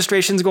 now that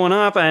registration's going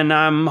up and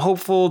I'm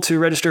hopeful to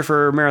register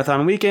for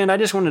marathon weekend, I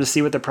just wanted to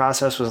see what the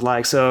process was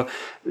like. So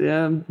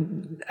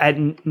at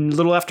a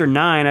little after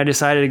 9, I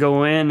decided to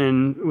go in,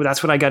 and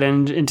that's when I got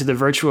into the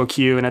virtual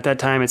queue. And at that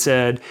time it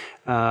said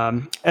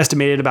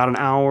estimated about an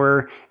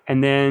hour.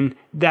 And then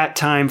that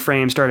time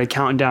frame started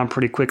counting down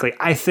pretty quickly.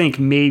 I think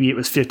maybe it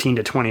was 15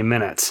 to 20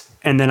 minutes.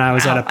 And then I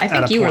was at a point. I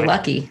think you were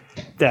lucky.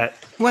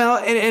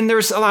 And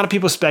there's a lot of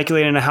people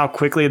speculating on how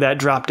quickly that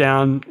dropped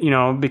down,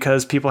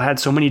 because people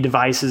had so many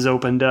devices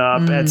opened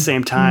up at the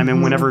same time.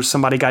 And whenever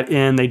somebody got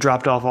in, they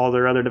dropped off all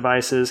their other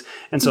devices.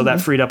 And so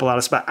that freed up a lot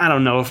of spot. I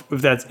don't know if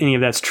any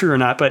of that's true or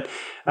not. But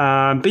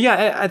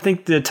yeah, I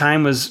think the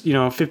time was,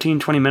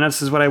 15, 20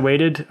 minutes is what I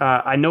waited.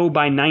 I know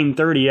by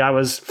 9:30, I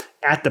was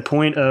at the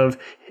point of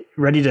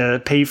ready to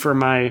pay for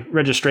my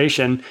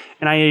registration.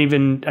 And I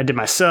did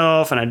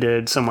myself and I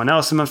did someone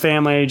else in my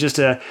family just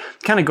to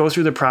kind of go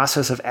through the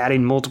process of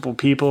adding multiple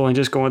people and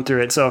just going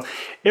through it. So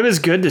it was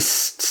good to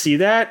see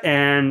that.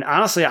 And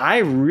honestly, I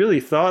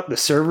really thought the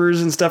servers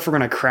and stuff were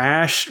going to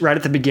crash right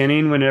at the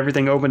beginning when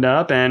everything opened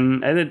up,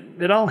 and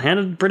it all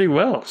handled pretty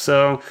well.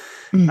 So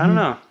I don't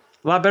know,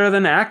 a lot better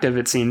than Active,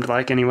 it seemed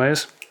like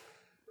anyways.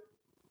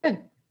 Good.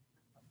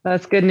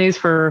 That's good news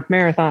for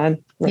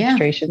marathon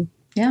registration.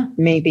 Yeah.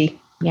 Maybe.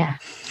 Yeah.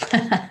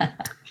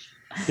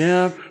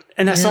 Yeah.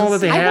 And that's all that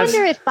they have.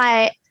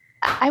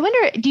 I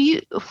wonder, do you,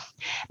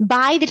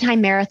 by the time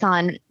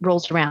marathon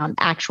rolls around,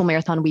 actual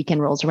marathon weekend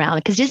rolls around,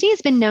 because Disney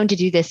has been known to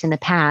do this in the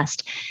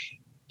past.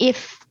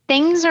 If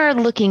things are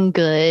looking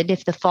good,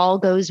 if the fall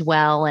goes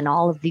well and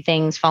all of the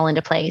things fall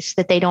into place,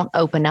 that they don't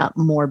open up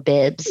more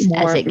bibs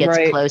as it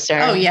gets closer.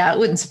 Oh, yeah. It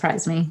wouldn't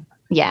surprise me.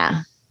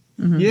 Yeah.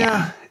 Mm-hmm.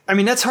 Yeah. I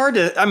mean, that's hard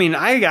to,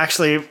 I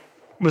actually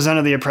was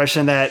under the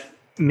impression that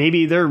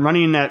maybe they're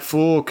running at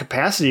full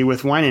capacity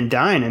with Wine and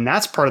Dine, and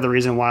that's part of the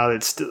reason why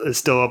it's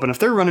still open. If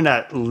they're running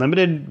at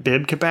limited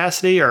bib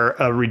capacity or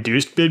a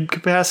reduced bib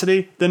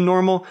capacity than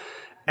normal,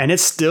 and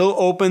it's still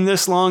open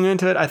this long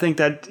into it, I think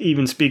that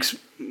even speaks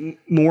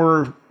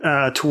more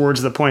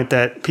towards the point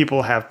that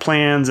people have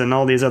plans and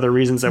all these other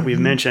reasons that we've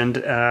mentioned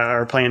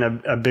are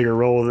playing a bigger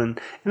role than,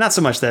 and not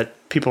so much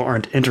that people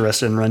aren't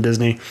interested in Run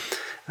Disney.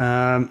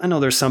 I know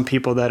there's some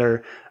people that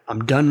are,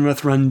 I'm done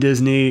with Run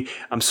Disney.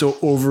 I'm so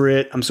over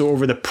it. I'm so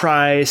over the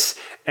price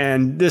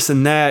and this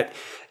and that.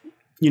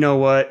 You know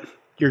what?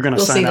 You're going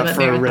to sign up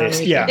for a race.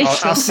 Weekend. Yeah,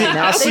 I'll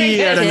see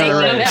you at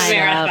another race.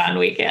 Marathon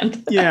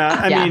weekend.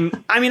 Yeah,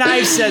 I mean,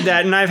 I've said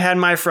that, and I've had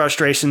my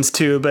frustrations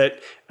too. But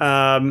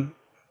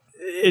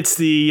it's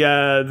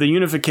the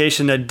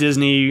unification that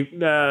Disney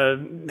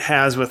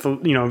has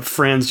with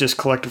friends just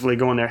collectively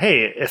going there.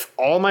 Hey, if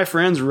all my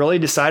friends really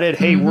decided,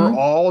 hey, we're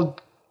all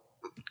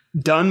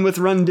done with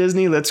Run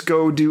Disney, let's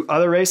go do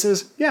other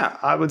races, yeah,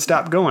 I would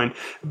stop going.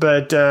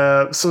 But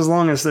so as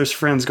long as there's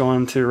friends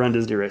going to Run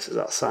Disney races,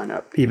 I'll sign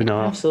up, even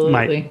though I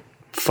might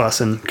fuss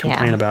and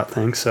complain about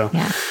things. So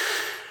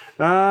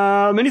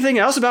anything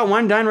else about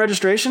Wine Dine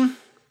registration?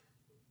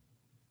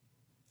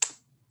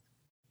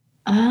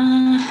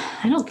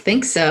 I don't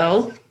think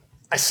so.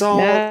 I saw.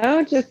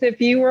 No, just if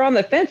you were on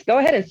the fence, go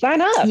ahead and sign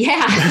up.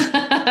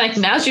 Yeah.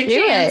 Now's your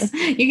chance.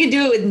 You can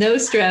do it with no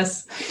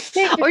stress.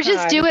 Or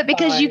just do it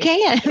because you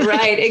can.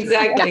 Right,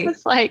 exactly.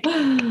 It's like,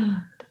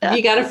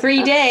 you got a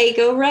free day,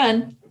 go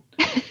run.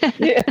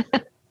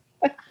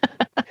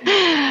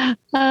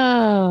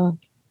 Oh.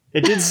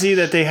 It did see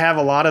that they have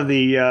a lot of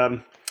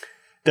the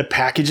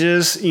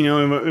packages,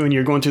 when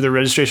you're going through the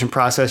registration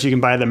process, you can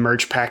buy the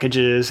merch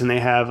packages, and they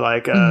have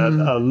like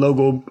a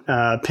logo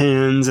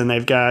pins, and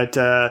they've got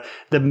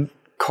the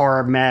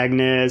car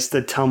magnets,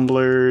 the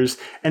tumblers.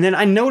 And then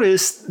I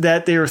noticed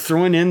that they were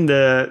throwing in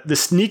the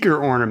sneaker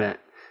ornament.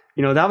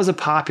 That was a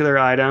popular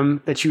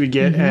item that you would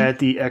get at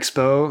the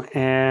expo,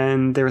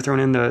 and they were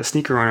throwing in the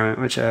sneaker ornament,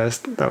 which I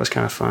thought was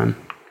kind of fun.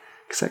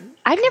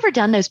 I've never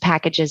done those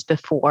packages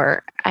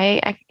before.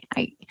 I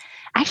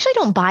actually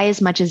don't buy as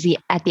much at the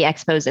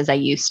expos as I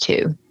used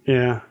to.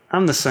 Yeah,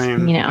 I'm the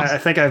same. I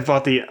think I've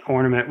bought the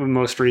ornament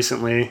most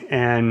recently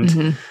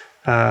and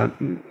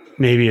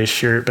maybe a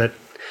shirt, but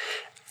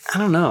I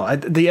don't know.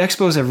 The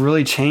expos have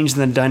really changed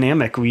the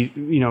dynamic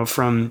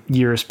from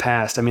years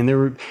past. I mean,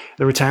 there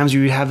were times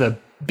you would have the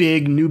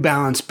big New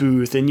Balance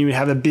booth and you would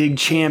have a big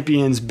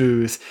Champions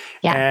booth.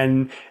 Yeah.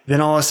 And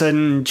then all of a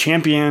sudden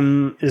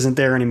Champion isn't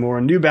there anymore.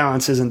 New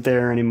Balance isn't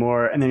there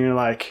anymore. And then you're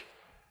like,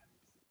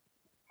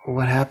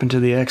 what happened to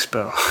the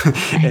expo?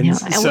 And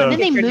so, then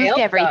they moved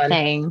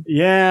everything.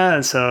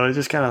 Yeah, so it's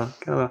just kind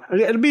of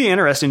it'll be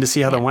interesting to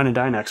see how the Wine and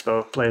Dine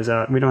Expo plays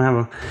out. We don't have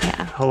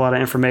a whole lot of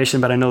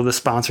information, but I know the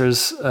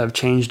sponsors have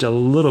changed a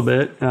little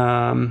bit,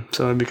 so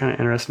it'd be kind of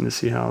interesting to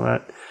see how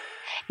that.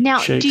 Now,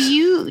 shakes.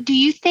 do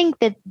you think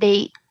that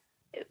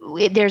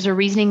there's a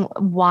reasoning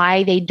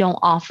why they don't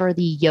offer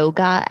the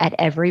yoga at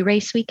every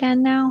race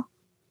weekend now?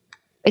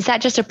 Is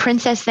that just a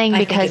princess thing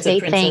because they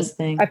think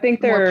I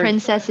think more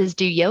princesses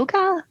do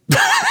yoga?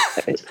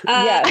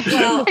 Well,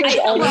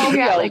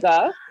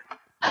 yoga.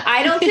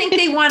 I don't think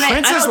they want to.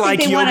 Princess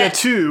like yoga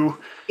too.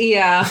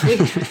 Yeah, we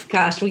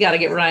got to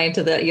get Ryan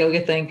to the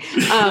yoga thing.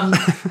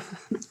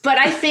 But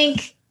I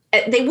think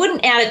they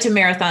wouldn't add it to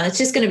marathon. It's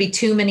just going to be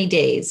too many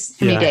days.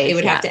 They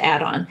would have to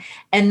add on.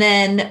 And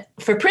then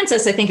for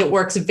princess, I think it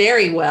works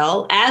very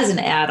well as an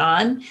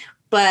add-on.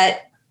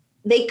 But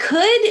they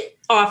could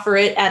offer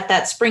it at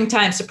that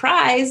springtime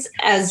surprise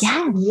as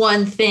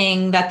one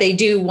thing that they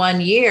do one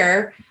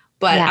year,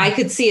 but I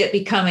could see it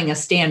becoming a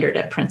standard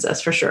at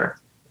Princess for sure,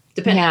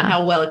 depending on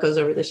how well it goes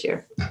over this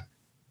year.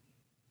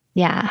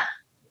 Yeah.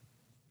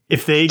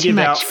 If they give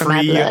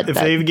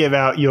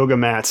out yoga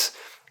mats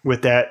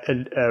with that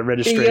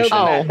registration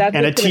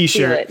and a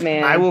t-shirt,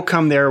 I will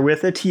come there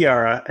with a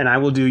tiara and I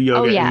will do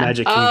yoga in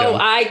Magic Kingdom. Oh,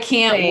 I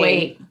can't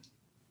wait.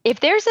 If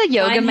there's a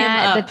yoga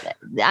mat,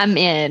 I'm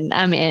in.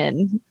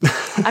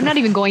 I'm not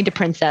even going to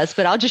Princess,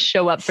 but I'll just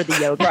show up for the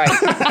yoga. Right,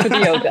 for the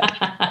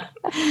yoga.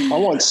 I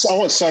want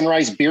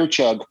sunrise beer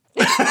chug.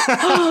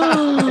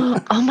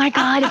 Oh my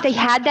God! If they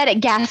had that at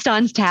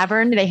Gaston's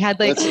Tavern, they had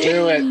like. Let's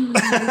do it.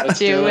 Let's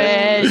do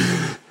it.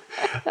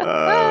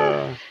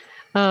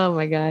 Oh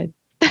my God.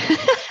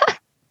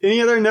 Any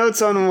other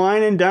notes on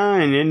Wine and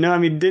Dine? And no,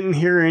 didn't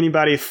hear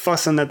anybody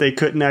fussing that they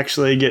couldn't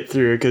actually get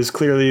through because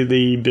clearly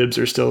the bibs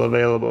are still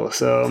available.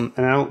 So,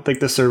 and I don't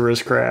think the server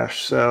has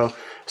crashed. So,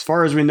 as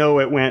far as we know,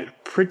 it went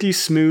pretty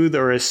smooth,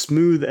 or as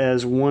smooth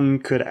as one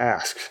could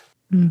ask.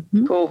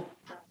 Mm-hmm. Cool.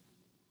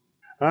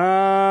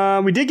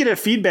 We did get a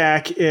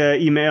feedback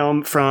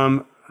email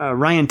from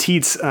Ryan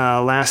Teets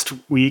last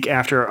week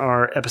after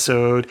our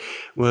episode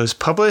was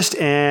published,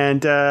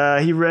 and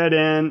he wrote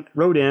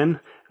in.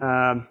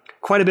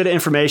 quite a bit of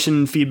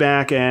information,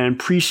 feedback, and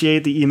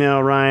appreciate the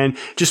email, Ryan.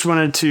 Just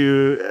wanted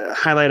to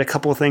highlight a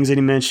couple of things that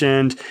he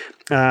mentioned.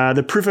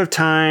 The proof of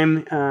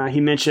time, he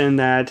mentioned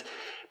that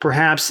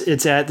perhaps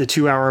it's at the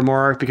 2-hour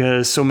mark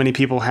because so many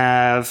people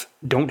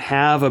don't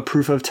have a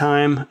proof of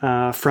time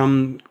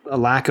from a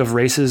lack of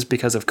races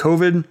because of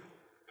COVID.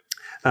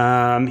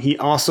 He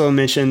also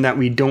mentioned that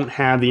we don't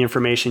have the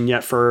information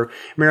yet for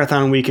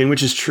marathon weekend,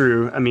 which is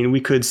true. I mean,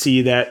 we could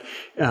see that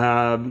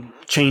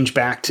change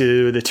back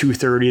to the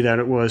 2:30 that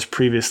it was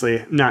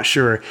previously. Not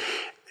sure.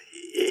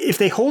 If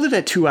they hold it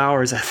at 2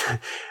 hours,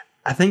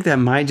 I think that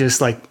might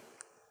just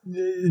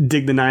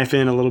dig the knife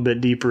in a little bit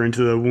deeper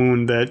into the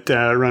wound that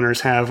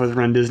runners have with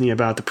Run Disney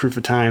about the proof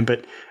of time.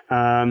 But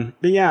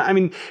yeah, I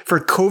mean, for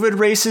COVID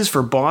races,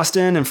 for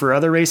Boston and for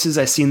other races,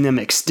 I've seen them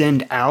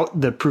extend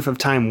out the proof of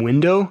time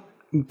window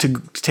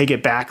to take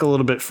it back a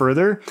little bit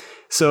further.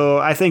 So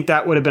I think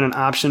that would have been an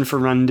option for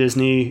Run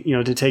Disney,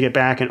 to take it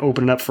back and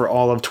open it up for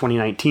all of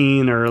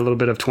 2019 or a little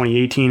bit of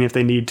 2018 if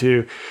they need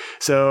to.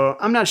 So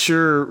I'm not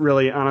sure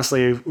really,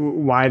 honestly,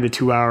 why the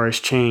 2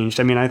 hours changed.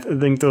 I mean, I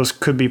think those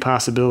could be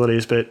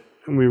possibilities, but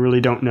we really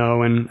don't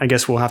know. And I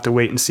guess we'll have to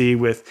wait and see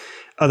with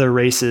other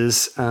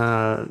races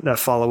that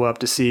follow up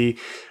to see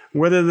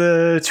whether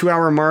the 2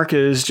 hour mark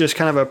is just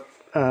kind of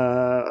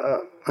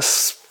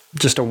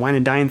just a wine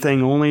and dine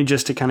thing only,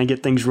 just to kind of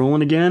get things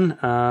rolling again,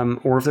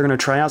 or if they're going to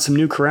try out some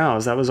new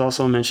corrals. That was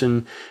also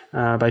mentioned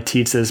by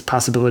Teets as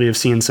possibility of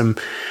seeing some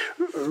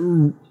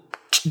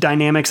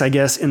dynamics, I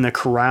guess, in the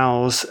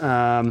corrals,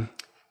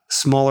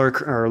 smaller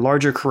or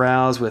larger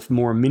corrals with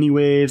more mini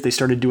waves. They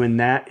started doing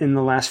that in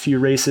the last few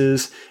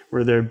races,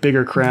 where they're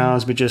bigger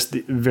corrals, but just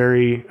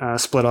very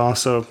split off.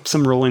 So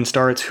some rolling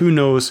starts. Who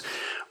knows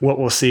what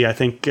we'll see? I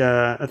think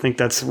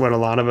that's what a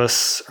lot of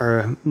us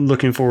are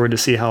looking forward to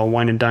see how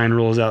Wine and Dine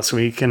rolls out, so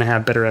we can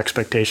have better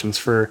expectations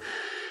for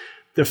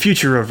the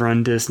future of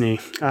Run Disney.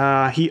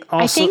 He also,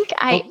 I think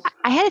I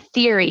had a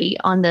theory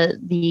on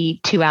the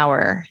 2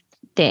 hour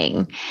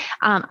thing.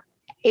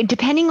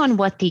 Depending on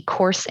what the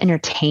course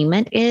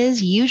entertainment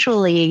is,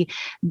 usually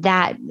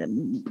that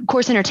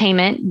course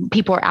entertainment,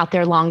 people are out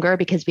there longer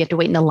because we have to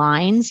wait in the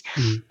lines.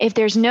 Mm-hmm. If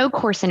there's no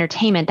course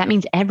entertainment, that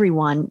means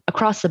everyone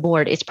across the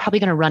board is probably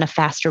going to run a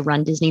faster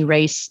Run Disney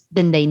race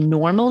than they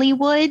normally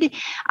would,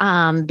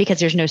 because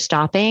there's no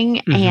stopping.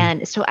 Mm-hmm.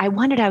 And so I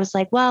was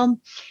like, well,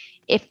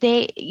 if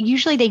they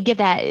give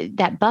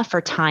that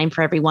buffer time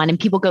for everyone, and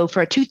people go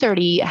for a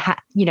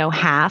 2:30,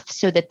 half,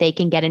 so that they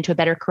can get into a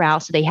better corral,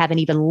 so they have an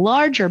even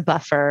larger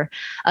buffer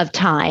of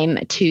time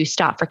to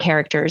stop for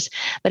characters.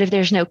 But if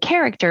there's no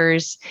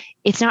characters,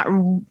 it's not,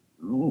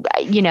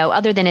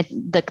 other than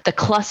the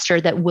cluster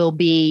that will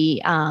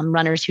be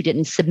runners who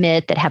didn't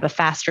submit, that have a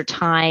faster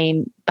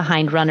time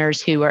behind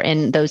runners who are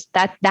in those,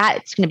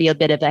 that's going to be a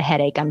bit of a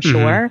headache, I'm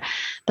sure. Mm-hmm.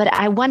 But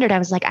I wonder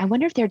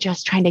if they're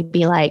just trying to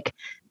be like,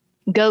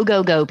 go,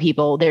 go, go,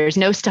 people. There's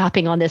no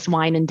stopping on this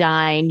Wine and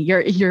Dine.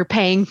 You're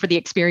paying for the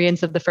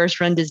experience of the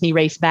first Run Disney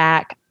race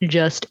back.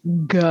 Just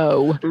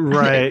go.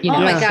 Right. Oh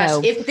my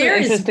gosh. If there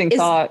is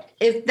thought.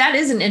 If that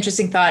is an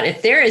interesting thought,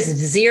 if there is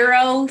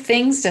 0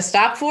 things to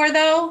stop for,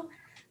 though,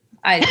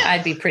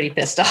 I'd be pretty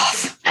pissed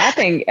off. I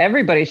think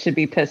everybody should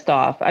be pissed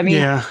off. I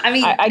mean, I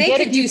they get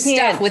could if you do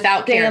stuff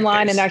without stay characters in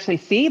line and actually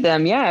see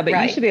them. Yeah, but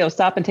you should be able to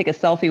stop and take a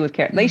selfie with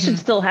characters. They should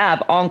still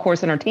have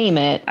on-course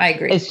entertainment. I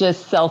agree. It's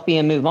just selfie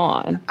and move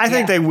on. I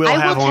think they will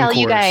have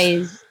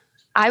on-course.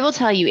 I will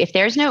tell you, if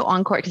there's no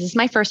on-course, because it's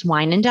my first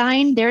Wine and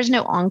Dine, there's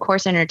no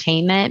on-course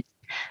entertainment.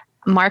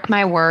 Mark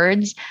my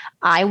words,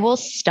 I will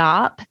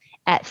stop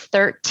at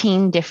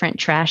 13 different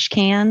trash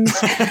cans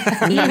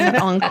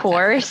on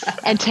course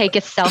and take a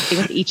selfie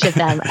with each of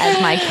them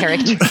as my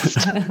character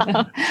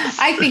stop.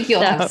 I think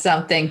you'll have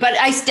something, but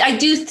I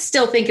do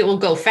still think it will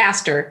go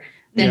faster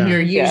than your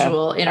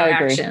usual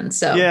interaction.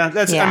 So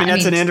that's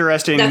an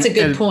interesting, that's a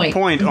good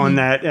point on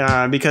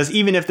that, because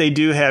even if they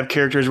do have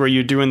characters where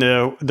you're doing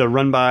the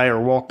run by or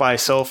walk by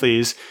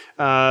selfies,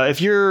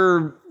 if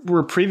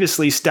we're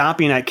previously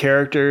stopping at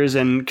characters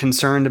and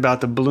concerned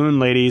about the balloon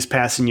ladies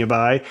passing you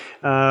by,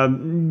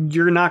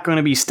 you're not going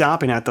to be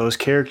stopping at those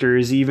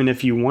characters even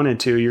if you wanted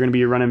to. You're going to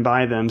be running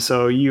by them.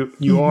 So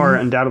you are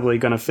undoubtedly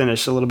going to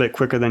finish a little bit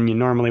quicker than you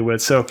normally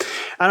would. So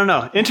I don't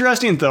know.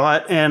 Interesting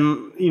thought.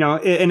 And,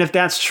 and if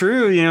that's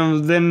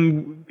true,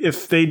 then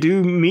if they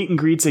do meet and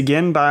greets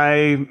again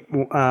by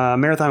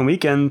marathon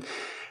weekend,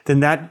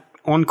 then that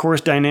on-course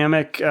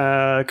dynamic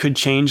could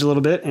change a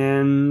little bit,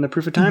 and the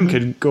proof of time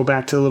could go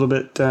back to a little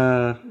bit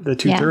the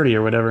 2:30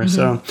 or whatever.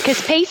 So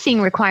because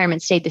pacing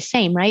requirements stayed the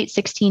same, right?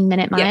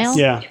 16-minute mile.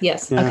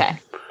 Yes. Okay.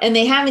 And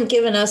they haven't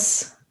given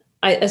us,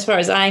 as far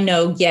as I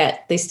know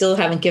yet, they still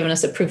haven't given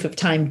us a proof of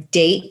time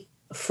date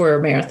for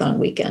marathon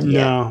weekend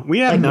yet. No, we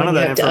have none of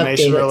that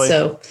information really.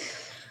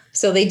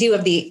 So they do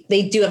have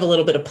a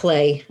little bit of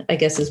play, I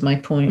guess is my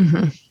point.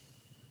 Mm-hmm.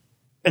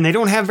 And they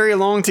don't have very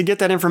long to get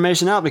that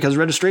information out because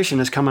registration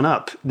is coming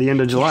up the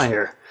end of July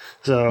here.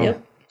 So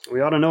we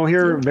ought to know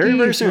here very,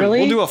 very soon. Really?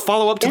 We'll do a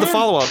follow-up to the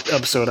follow-up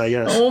episode, I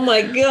guess. Oh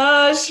my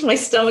gosh. My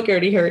stomach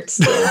already hurts.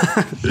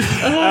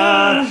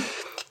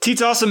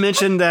 Teets also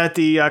mentioned that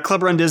the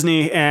Club Run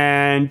Disney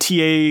and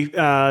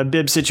TA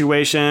bib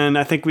situation,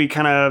 I think we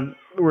kind of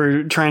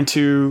were trying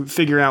to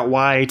figure out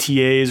why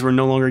TAs were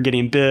no longer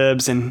getting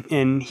bibs,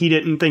 and he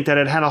didn't think that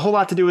it had a whole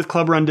lot to do with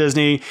Club Run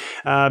Disney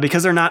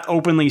because they're not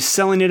openly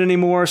selling it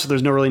anymore, so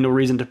there's no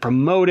reason to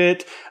promote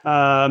it.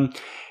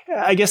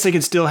 I guess they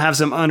could still have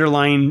some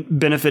underlying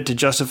benefit to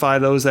justify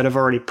those that have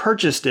already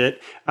purchased it.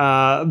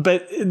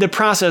 But the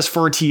process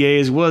for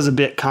TAs was a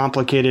bit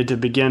complicated to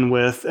begin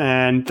with,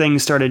 and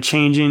things started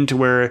changing to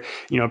where,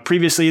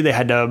 previously they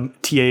had to,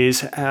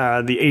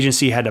 the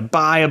agency had to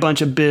buy a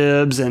bunch of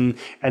bibs, and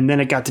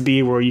then it got to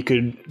be where you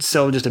could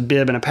sell just a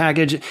bib in a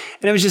package. And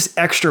it was just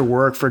extra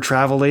work for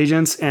travel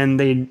agents, and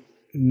they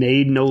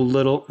made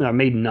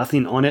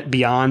nothing on it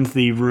beyond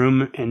the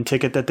room and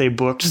ticket that they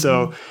booked.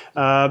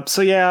 Mm-hmm.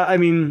 So yeah, I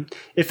mean,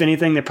 if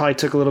anything, they probably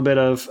took a little bit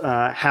of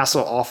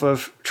hassle off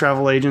of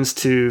travel agents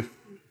to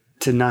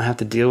not have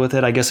to deal with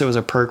it. I guess it was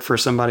a perk for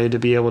somebody to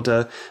be able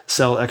to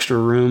sell extra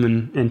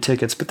room and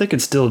tickets, but they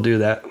could still do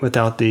that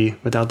without the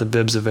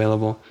bibs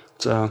available.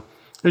 So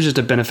there's just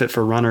a benefit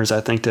for runners,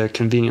 I think, to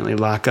conveniently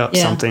lock up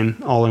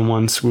something all in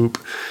one swoop.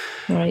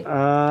 Right.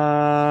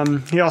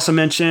 He also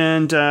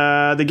mentioned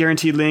the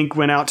guaranteed link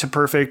went out to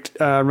perfect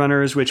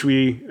runners, which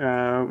we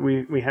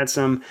had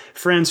some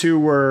friends who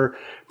were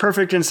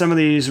perfect in some of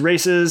these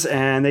races,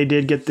 and they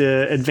did get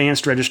the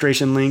advanced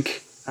registration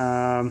link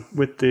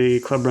with the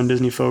Club Run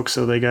Disney folks,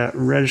 so they got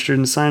registered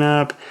and sign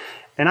up.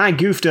 And I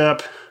goofed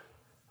up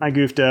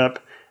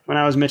when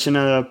I was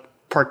mentioning the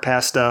Park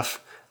Pass stuff.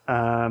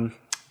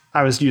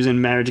 I was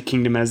using Magic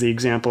Kingdom as the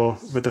example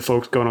with the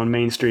folks going on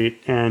Main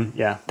Street, and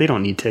yeah, they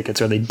don't need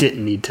tickets, or they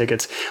didn't need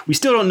tickets. We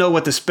still don't know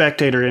what the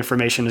spectator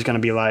information is going to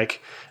be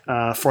like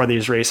for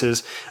these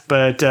races,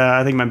 but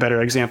I think my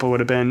better example would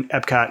have been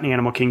Epcot and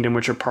Animal Kingdom,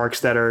 which are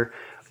parks that are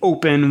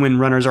open when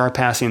runners are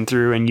passing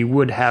through, and you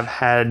would have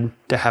had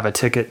to have a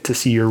ticket to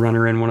see your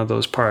runner in one of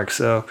those parks.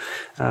 So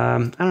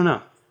I don't know.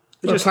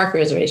 Or park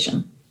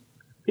reservation.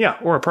 Yeah,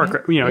 or a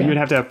park, you'd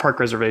have to have park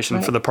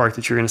reservation for the park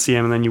that you're going to see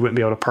them, and then you wouldn't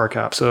be able to park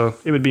hop. So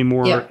it would be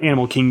more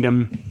Animal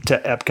Kingdom to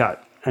Epcot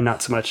and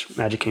not so much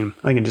Magic Kingdom.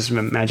 I think it just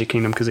meant Magic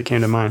Kingdom because it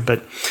came to mind.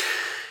 But,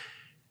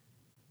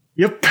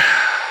 yep.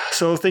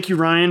 So thank you,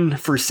 Ryan,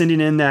 for sending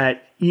in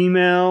that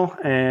email.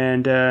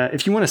 And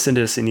if you want to send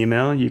us an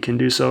email, you can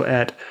do so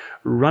at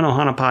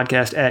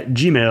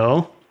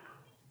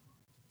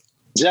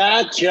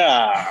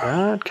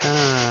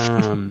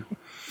runohanapodcast@gmail.com.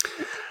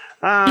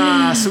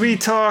 So we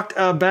talked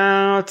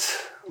about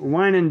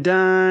Wine and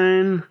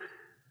Dine,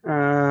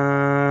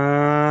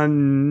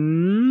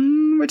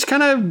 which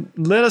kind of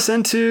led us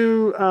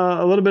into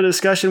a little bit of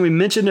discussion. We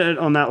mentioned it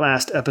on that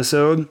last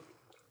episode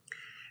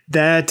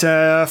that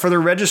for the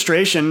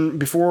registration,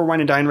 before Wine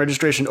and Dine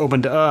registration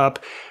opened up,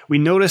 we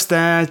noticed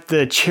that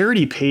the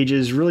charity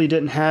pages really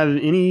didn't have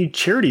any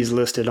charities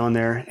listed on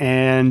there.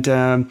 And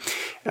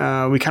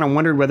we kind of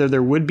wondered whether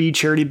there would be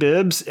charity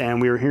bibs,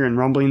 and we were hearing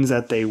rumblings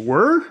that they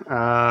were.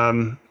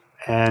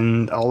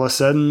 And all of a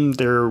sudden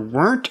there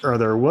weren't, or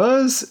there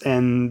was,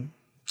 and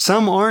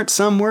some aren't,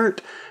 some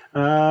weren't.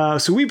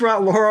 So we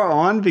brought Laura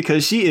on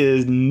because she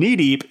is knee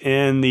deep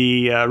in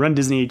the Run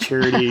Disney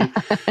charity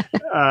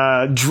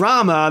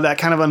drama that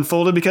kind of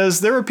unfolded because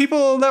there were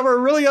people that were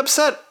really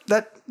upset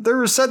that there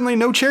was suddenly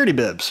no charity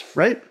bibs,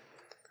 right?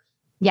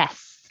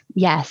 Yes.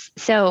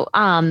 So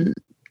I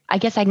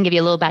guess I can give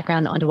you a little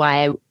background onto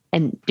why I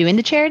am doing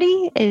the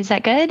charity. Is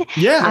that good?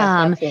 Yeah.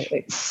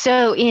 Absolutely.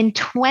 So for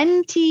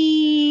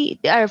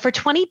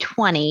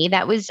 2020,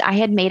 I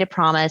had made a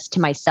promise to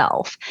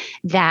myself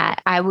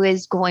that I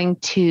was going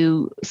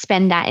to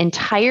spend that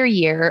entire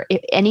year,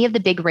 if any of the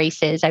big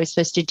races. I was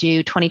supposed to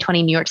do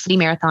 2020 New York City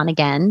Marathon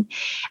again.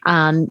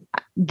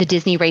 The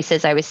Disney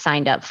races I was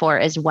signed up for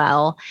as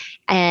well.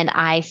 And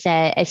I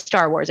said,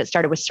 Star Wars, it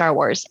started with Star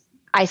Wars.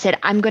 I said,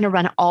 I'm going to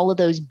run all of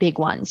those big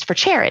ones for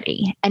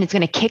charity, and it's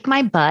going to kick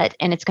my butt,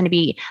 and it's going to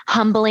be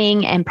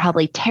humbling and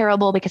probably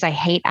terrible because I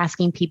hate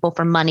asking people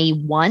for money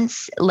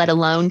once, let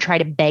alone try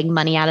to beg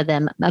money out of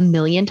them a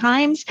million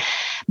times.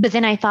 But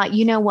then I thought,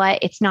 you know what?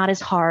 It's not as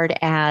hard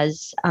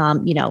as,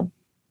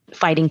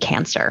 fighting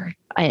cancer.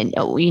 And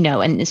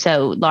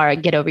so Laura,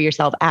 get over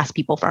yourself, ask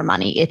people for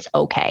money. It's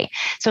okay.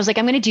 So I was like,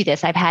 I'm going to do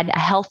this. I've had a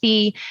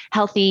healthy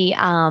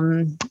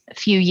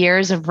few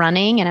years of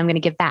running, and I'm going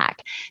to give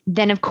back.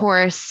 Then of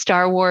course,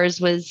 Star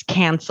Wars was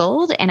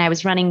canceled, and I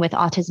was running with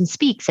Autism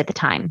Speaks at the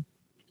time.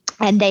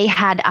 And they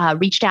had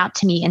reached out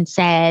to me and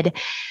said,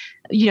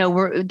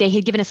 they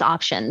had given us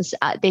options.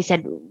 They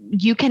said,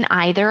 you can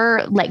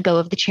either let go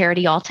of the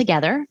charity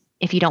altogether.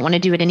 If you don't want to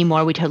do it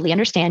anymore, we totally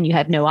understand. You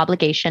have no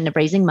obligation of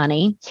raising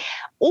money.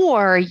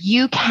 Or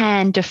you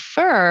can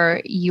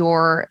defer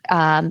your,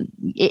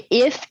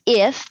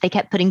 if they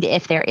kept putting the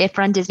if there, if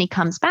Run Disney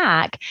comes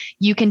back,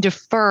 you can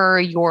defer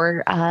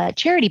your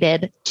charity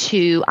bib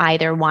to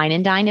either Wine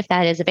and Dine, if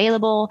that is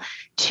available,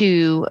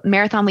 to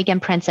Marathon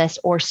Weekend Princess,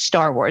 or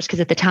Star Wars.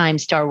 Because at the time,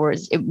 Star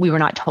Wars, we were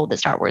not told that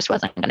Star Wars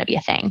wasn't going to be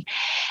a thing.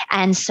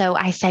 And so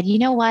I said, you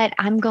know what,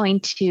 I'm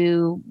going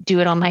to do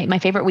it on my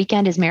favorite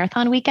weekend is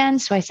Marathon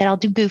Weekend. So I said, I'll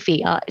do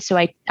Goofy. So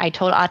I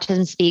told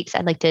Autism Speaks,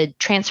 I'd like to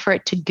transfer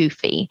it to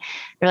Goofy.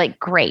 They're like,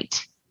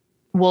 great.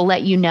 We'll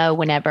let you know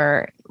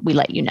whenever we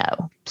let you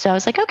know. So I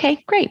was like,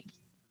 okay, great.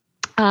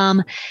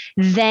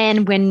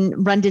 Then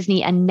when Run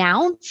Disney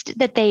announced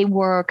that they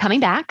were coming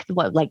back,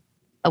 like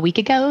a week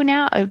ago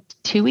now,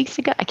 2 weeks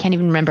ago, I can't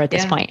even remember at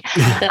this point.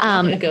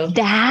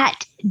 That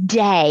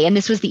day, and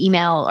this was the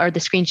email or the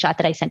screenshot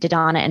that I sent to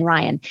Donna and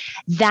Ryan,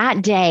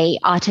 that day,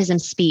 Autism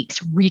Speaks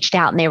reached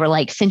out and they were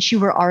like, since you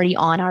were already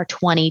on our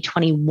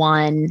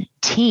 2021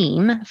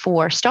 team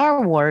for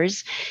Star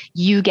Wars,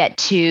 you get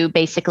to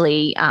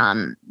basically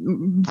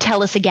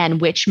tell us again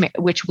which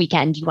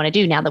weekend you want to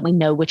do now that we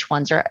know which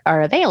ones are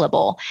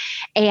available.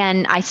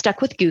 And I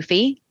stuck with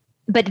Goofy.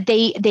 But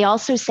they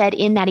also said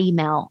in that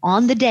email,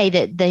 on the day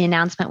that the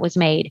announcement was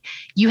made,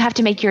 you have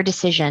to make your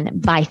decision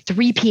by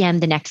 3 p.m.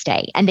 the next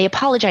day. And they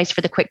apologized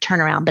for the quick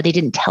turnaround, but they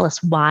didn't tell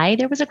us why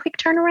there was a quick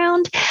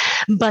turnaround.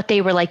 But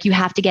they were like, you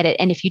have to get it.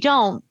 And if you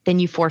don't, then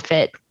you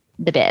forfeit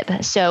the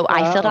bib. So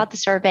I filled out the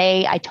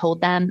survey. I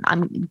told them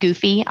I'm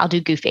Goofy. I'll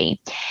do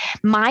Goofy.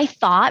 My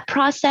thought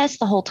process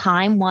the whole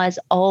time was,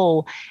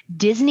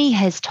 Disney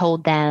has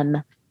told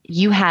them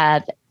you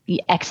have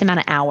X amount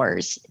of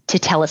hours to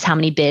tell us how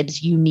many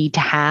bibs you need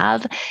to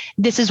have.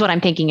 This is what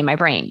I'm thinking in my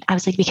brain. I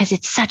was like, because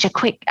it's such a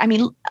quick,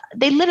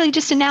 they literally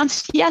just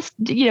announced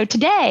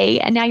today,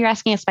 and now you're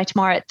asking us by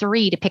tomorrow at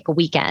 3 to pick a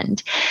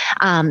weekend.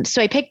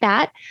 So I picked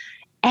that.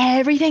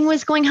 Everything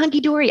was going hunky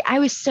dory. I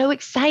was so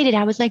excited.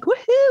 I was like,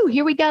 woohoo,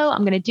 here we go.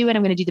 I'm going to do it.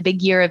 I'm going to do the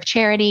big year of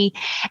charity.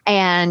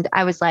 And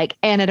I was like,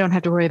 and I don't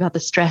have to worry about the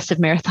stress of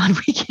Marathon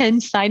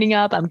Weekend signing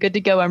up. I'm good to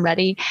go. I'm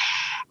ready.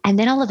 And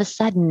then all of a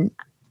sudden,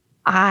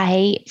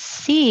 I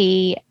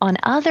see on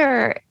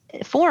other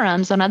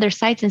forums, on other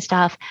sites and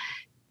stuff,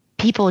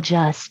 people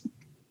just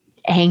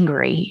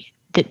angry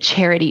that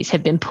charities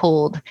have been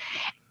pulled.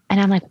 And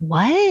I'm like,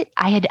 what?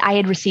 I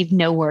had received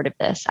no word of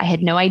this. I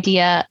had no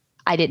idea.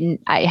 I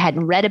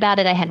hadn't read about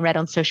it. I hadn't read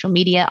on social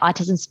media.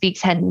 Autism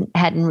Speaks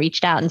hadn't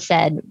reached out and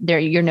said,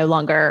 you're no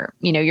longer,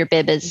 your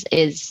bib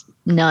is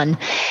none.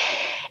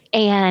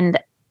 And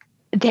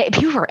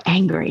people were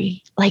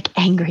angry. Like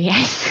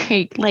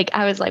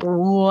I was like,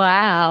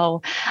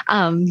 wow,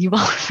 you all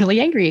are really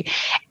angry.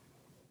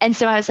 And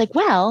so I was like,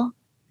 well,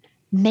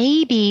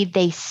 maybe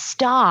they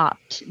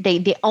stopped.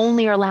 They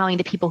only are allowing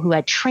the people who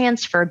had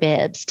transfer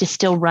bibs to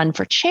still run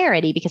for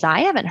charity, because I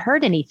haven't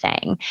heard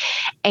anything.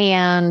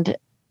 And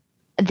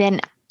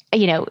then,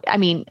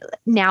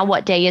 now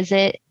what day is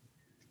it?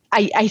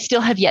 I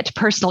still have yet to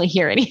personally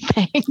hear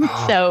anything.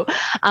 So,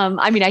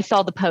 I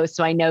saw the post,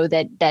 so I know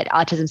that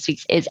Autism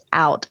Speaks is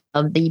out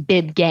of the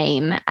bib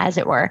game, as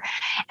it were.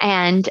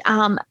 And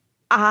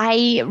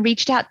I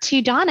reached out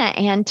to Donna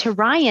and to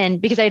Ryan,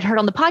 because I had heard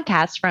on the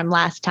podcast from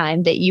last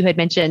time that you had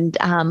mentioned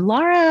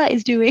Laura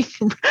is doing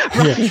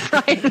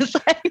Ryan was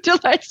like,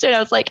 I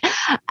was like,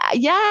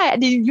 yeah,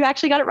 you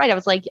actually got it right. I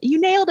was like, you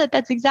nailed it.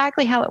 That's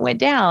exactly how it went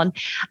down.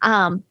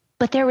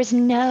 But there was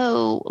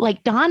no,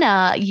 like,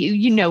 Donna,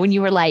 when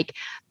you were like,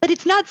 but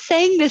it's not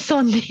saying this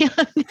on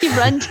the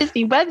Run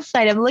Disney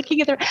website. I'm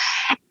looking at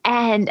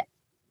and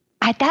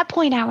at that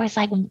point I was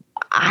like,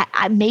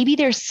 maybe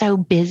they're so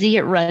busy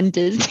at Run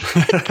Disney.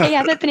 They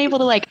haven't been able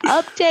to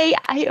update.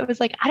 I was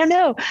like, I don't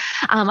know.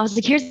 I was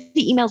like, here's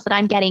the emails that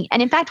I'm getting.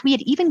 And in fact, we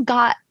had even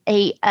got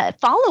a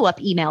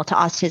follow-up email to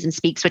Autism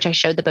Speaks, which I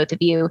showed the both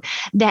of you,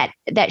 that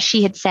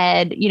she had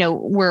said,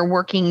 we're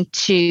working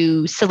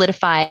to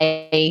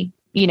solidify,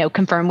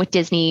 confirm with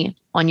Disney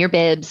on your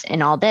bibs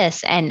and all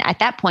this. And at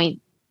that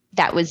point,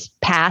 that was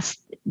past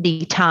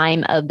the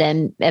time of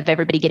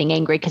everybody getting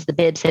angry because the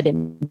bibs had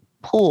been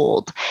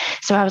pulled.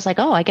 So I was like,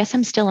 I guess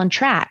I'm still on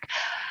track.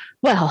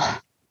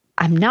 Well,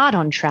 I'm not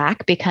on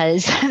track,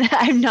 because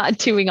I'm not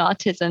doing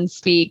Autism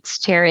Speaks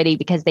charity,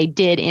 because they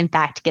did in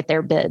fact get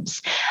their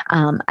bibs.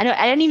 I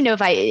don't even know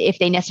if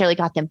they necessarily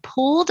got them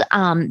pulled.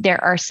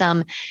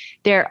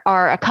 There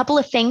are a couple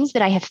of things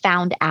that I have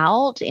found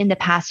out in the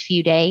past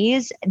few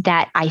days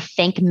that I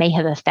think may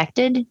have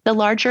affected the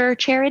larger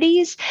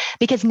charities,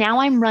 because now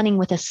I'm running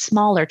with a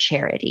smaller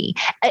charity,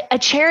 a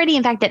charity,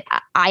 in fact, that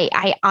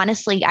I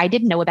honestly, I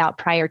didn't know about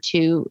prior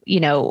to,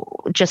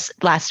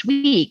 just last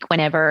week,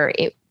 whenever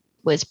it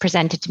was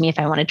presented to me if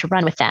I wanted to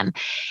run with them.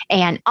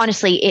 And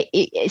honestly,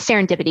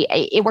 serendipity,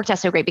 it worked out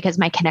so great, because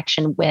my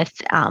connection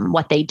with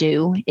what they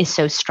do is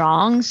so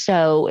strong.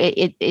 So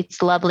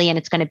it's lovely. And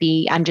it's going to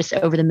be, I'm just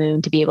over the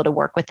moon to be able to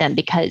work with them,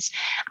 because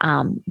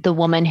the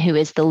woman who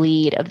is the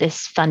lead of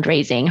this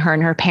fundraising, her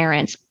and her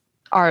parents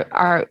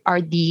are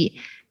the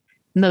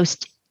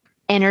most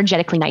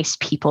energetically nice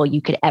people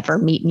you could ever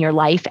meet in your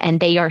life. And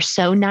they are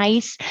so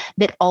nice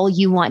that all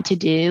you want to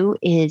do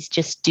is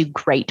just do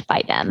great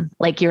by them.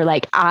 Like you're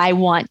like, I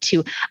want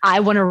to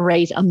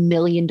raise $1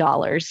 million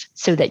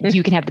so that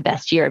you can have the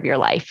best year of your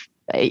life,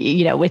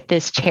 with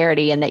this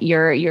charity, and that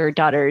your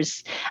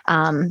daughter's,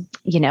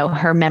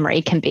 her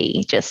memory can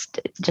be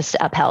just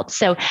upheld.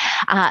 So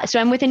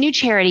I'm with a new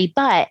charity,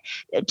 but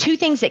two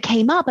things that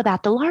came up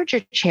about the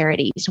larger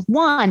charities.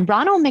 One,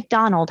 Ronald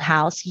McDonald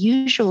House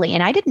usually,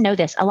 and I didn't know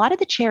this, a lot of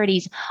the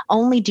charities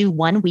only do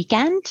one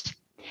weekend.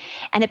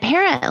 And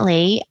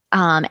apparently,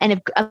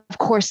 and of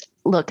course,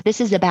 look, this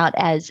is about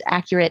as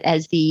accurate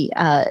as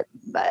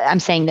I'm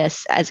saying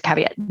this as a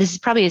caveat. This is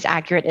probably as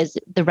accurate as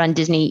the Run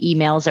Disney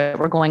emails that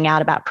were going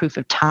out about proof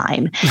of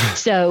time.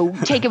 So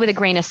take it with a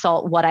grain of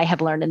salt, what I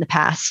have learned in the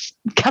past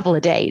couple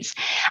of days.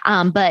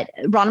 But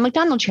Ronald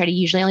McDonald Charity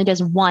usually only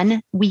does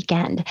one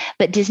weekend,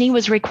 but Disney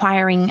was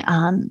requiring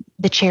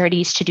the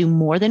charities to do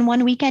more than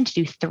one weekend, to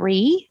do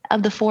 3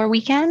 of the 4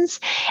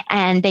 weekends.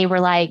 And they were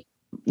like,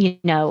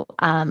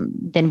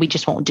 then we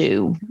just won't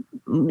do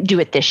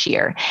it this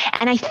year.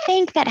 And I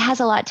think that has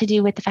a lot to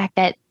do with the fact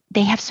that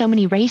they have so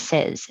many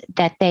races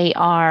that they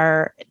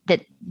are,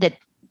 that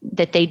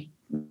they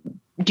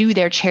do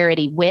their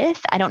charity with.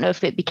 I don't know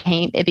if it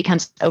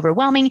becomes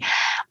overwhelming,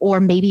 or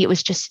maybe it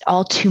was just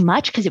all too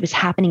much because it was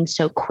happening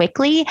so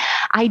quickly.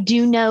 I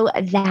do know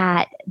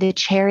that the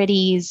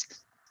charities,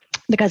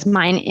 because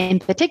mine in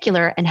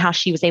particular, and how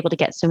she was able to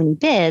get so many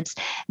bibs,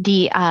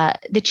 the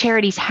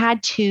charities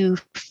had to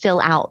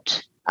fill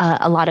out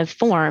a lot of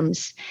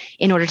forms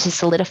in order to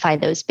solidify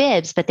those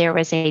bibs, but there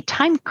was a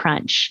time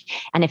crunch.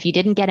 And if you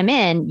didn't get them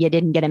in, you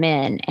didn't get them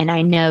in. And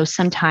I know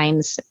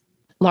sometimes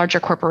larger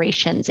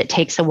corporations, it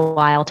takes a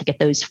while to get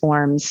those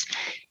forms,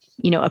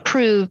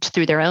 approved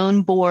through their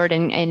own board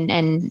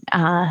and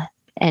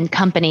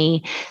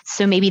company.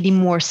 So maybe the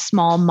more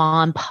small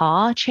mom and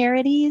pop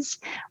charities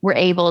were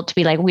able to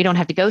be like, we don't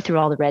have to go through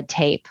all the red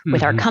tape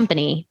with our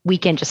company. We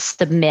can just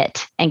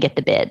submit and get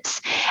the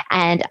bids.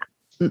 And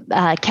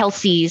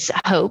Kelsey's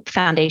Hope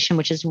Foundation,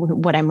 which is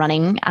what I'm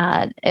running,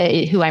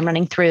 who I'm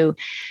running through,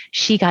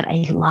 she got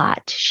a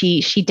lot.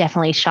 She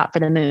definitely shot for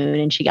the moon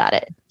and she got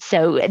it.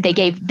 So they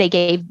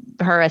gave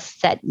her a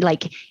set,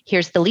 like,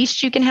 here's the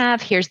least you can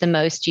have, here's the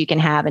most you can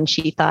have. And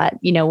she thought,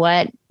 you know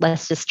what,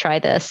 let's just try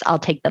this. I'll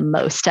take the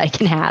most I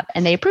can have.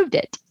 And they approved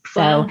it.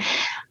 So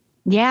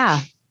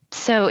yeah,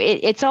 so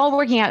it's all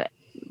working out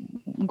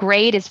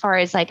great as far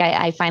as like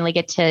I finally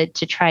get to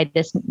try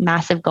this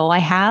massive goal I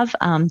have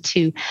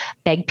to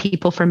beg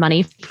people for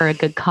money for a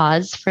good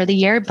cause for the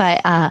year.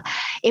 But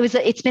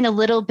it's been a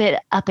little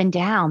bit up and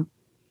down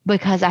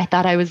because I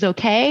thought I was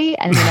okay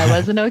and then I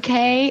wasn't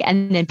okay.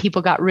 And then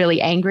people got really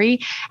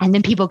angry, and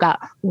then people got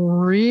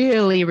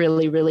really,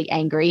 really, really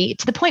angry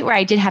to the point where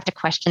I did have to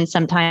question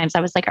sometimes. I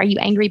was like, are you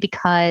angry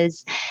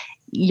because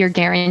your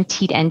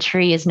guaranteed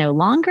entry is no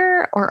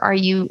longer, or are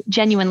you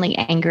genuinely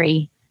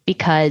angry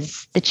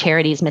because the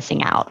charity is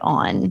missing out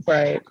on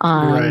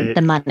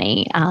the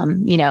money,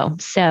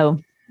 so.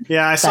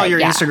 Yeah, I saw your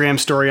Instagram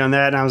story on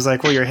that and I was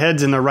like, well, your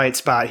head's in the right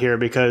spot here,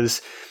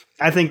 because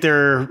I think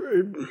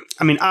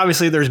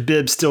obviously there's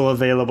bibs still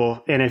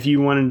available. And if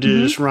you wanted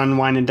to just run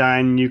Wine and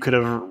Dine, you could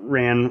have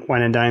ran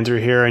Wine and Dine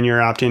through here, and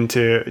you're opting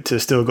to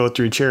still go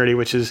through charity,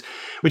 which is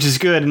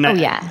good.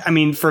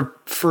 And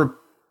for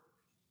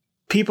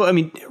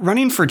people,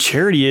 running for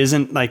charity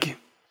isn't like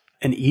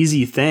an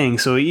easy thing.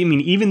 So,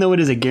 even though it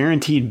is a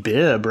guaranteed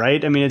bib,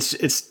 right? it's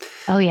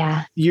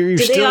you're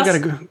still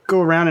got to go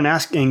around and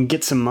ask and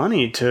get some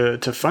money to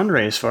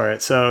fundraise for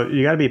it. So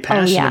you got to be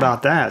passionate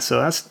about that.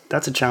 So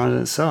that's a challenge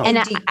in itself. And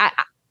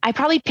I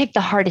probably picked the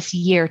hardest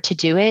year to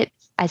do it,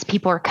 as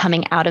people are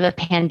coming out of a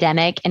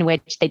pandemic in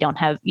which they don't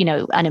have,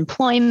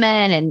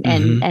 unemployment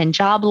and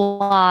job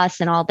loss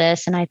and all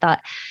this. And I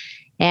thought,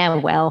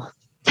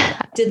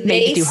 did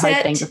they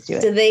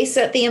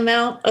set the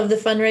amount of the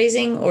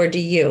fundraising, or do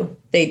you?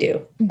 They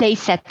do. They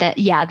set that.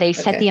 Yeah, they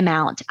set the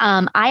amount.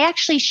 I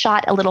actually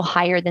shot a little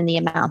higher than the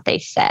amount they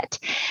set.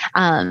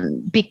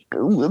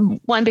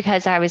 One,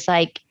 because I was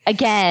like,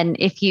 again,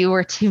 if you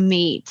were to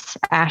meet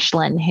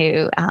Ashlyn,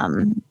 who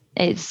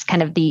is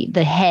kind of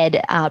the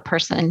head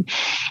person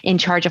in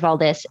charge of all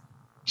this,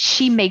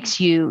 she makes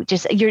you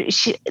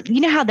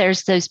how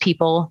there's those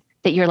people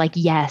that you're like,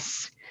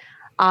 yes,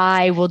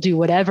 I will do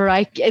whatever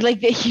I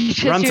like.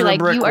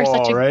 You are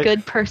such a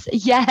good person.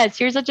 Yes,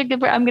 you're such a good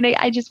person.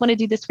 I just want to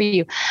do this for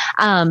you.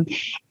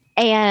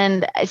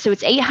 And so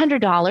it's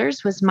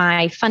 $800 was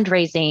my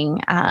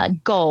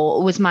fundraising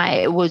goal,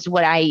 was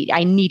what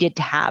I needed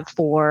to have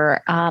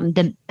for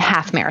the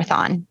half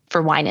marathon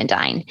for Wine and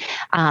Dine.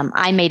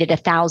 I made it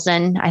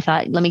 1,000. I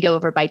thought, let me go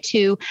over by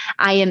 2.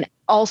 I am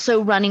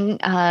also running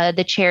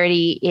the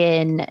charity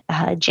in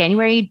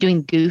January,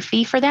 doing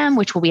Goofy for them,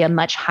 which will be a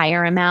much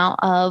higher amount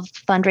of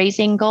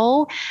fundraising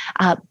goal.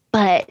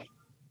 But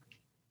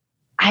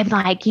I'm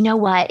like, you know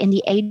what? In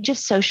the age of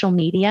social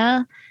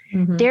media,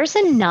 there's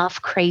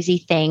enough crazy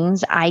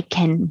things I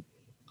can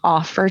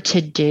offer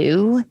to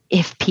do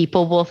if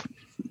people will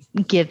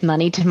give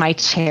money to my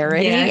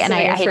charity. Yeah, and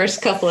I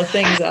first couple of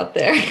things out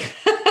there.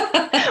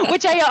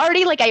 Which I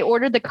already I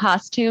ordered the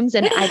costumes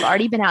and I've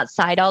already been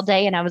outside all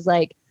day and I was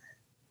like,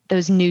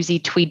 those newsy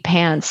tweed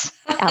pants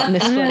out in the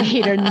split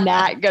heat are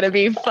not going to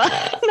be fun.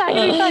 Not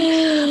going to be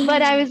fun.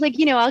 But I was like,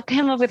 I'll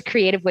come up with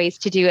creative ways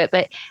to do it.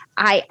 But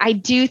I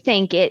do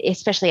think it,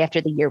 especially after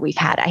the year we've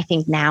had, I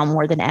think now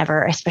more than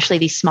ever, especially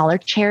these smaller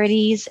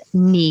charities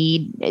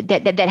need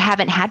that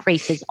haven't had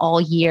races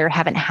all year,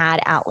 haven't had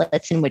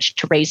outlets in which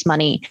to raise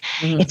money.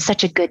 Mm-hmm. It's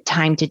such a good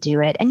time to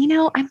do it. And,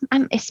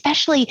 I'm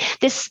especially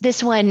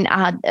this one,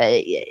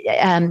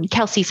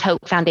 Kelsey's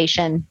Hope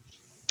Foundation.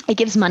 It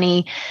gives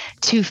money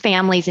to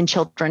families and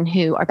children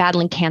who are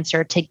battling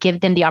cancer to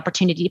give them the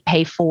opportunity to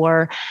pay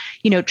for,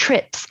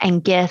 trips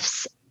and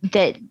gifts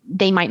that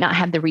they might not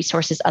have the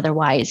resources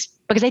otherwise.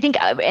 Because I think,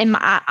 and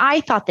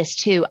I thought this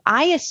too,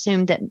 I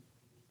assumed that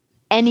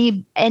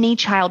any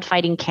child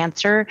fighting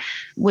cancer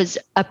was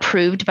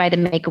approved by the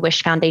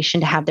Make-A-Wish Foundation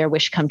to have their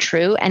wish come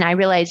true. And I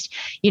realized,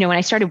 when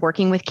I started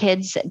working with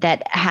kids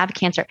that have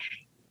cancer,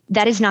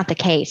 that is not the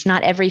case.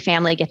 Not every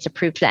family gets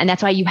approved for that. And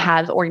that's why you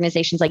have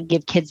organizations like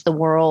Give Kids the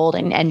World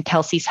and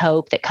Kelsey's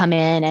Hope that come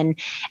in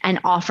and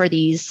offer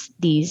these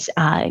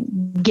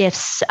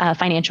gifts,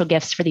 financial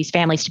gifts for these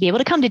families to be able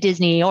to come to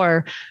Disney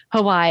or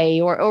Hawaii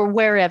or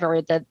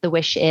wherever the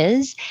wish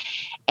is.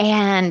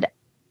 And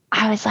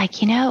I was like,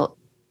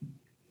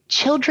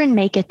 children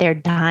make it their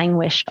dying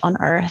wish on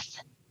earth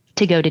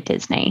to go to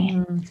Disney.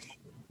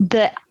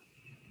 Mm.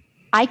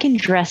 I can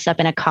dress up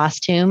in a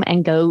costume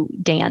and go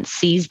dance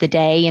Seize the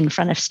Day in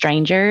front of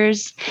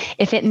strangers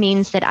if it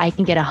means that I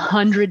can get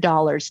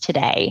 $100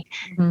 today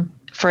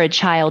for a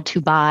child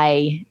to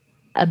buy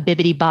a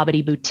bibbidi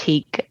bobbidi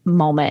boutique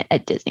moment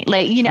at Disney.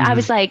 I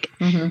was like,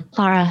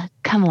 Laura,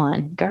 come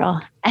on,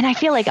 girl. And I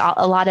feel like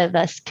a lot of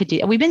us could do.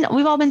 We've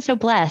all been so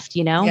blessed,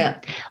 Yeah.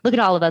 Look at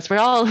all of us. We're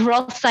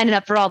all signing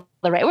up for all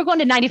the right. We're going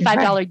to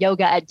 $95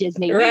 yoga at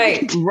Disney.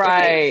 Right.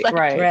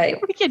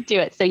 We can do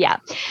it. So yeah.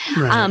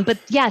 Right. But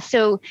yeah,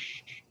 so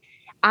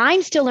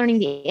I'm still learning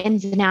the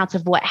ins and outs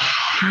of what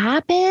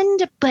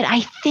happened, but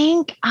I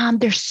think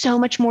there's so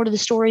much more to the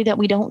story that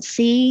we don't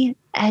see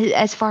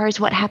as far as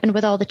what happened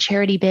with all the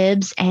charity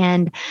bibs.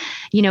 And,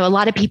 a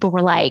lot of people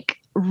were like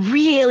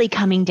really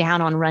coming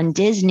down on Run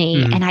Disney.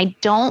 Mm-hmm. And I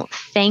don't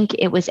think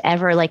it was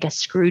ever like a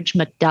Scrooge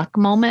McDuck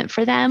moment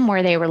for them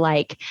where they were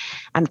like,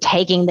 I'm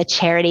taking the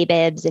charity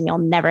bibs and you'll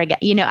never get,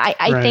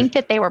 I think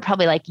that they were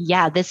probably like,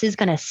 yeah, this is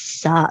going to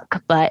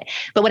suck. But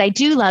what I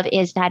do love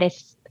is that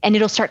and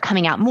it'll start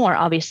coming out more,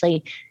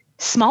 obviously,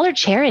 smaller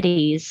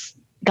charities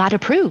got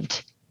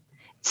approved.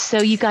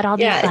 So you've got all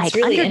these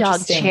really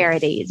underdog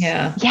charities.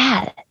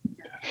 Yeah.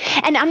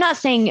 And I'm not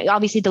saying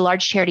obviously the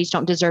large charities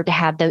don't deserve to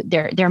have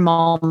their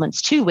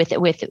moments too with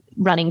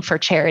running for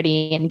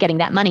charity and getting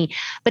that money.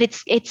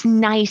 But it's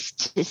nice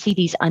to see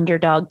these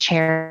underdog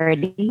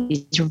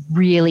charities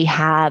really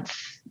have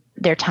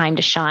their time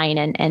to shine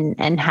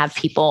and have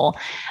people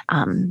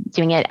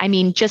doing it. I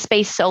mean, just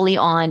based solely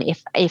on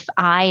if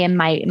I and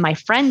my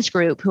friends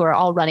group who are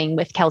all running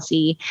with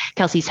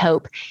Kelsey's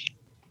Hope,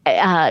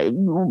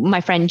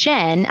 my friend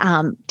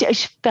Jen,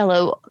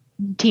 fellow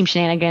Team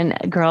Shenanigan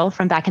girl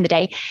from back in the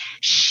day,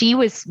 she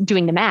was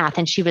doing the math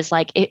and she was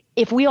like,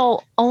 if we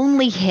all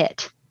only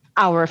hit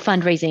our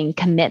fundraising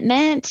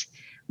commitment,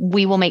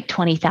 we will make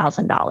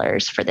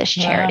 $20,000 for this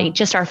charity,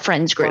 just our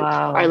friends group,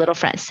 our little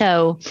friends.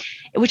 So,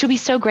 which will be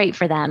so great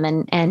for them.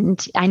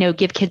 And I know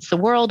Give Kids the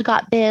World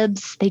got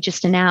bibs. They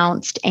just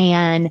announced.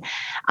 And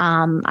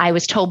I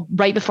was told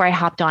right before I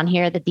hopped on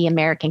here that the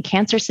American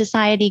Cancer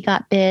Society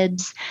got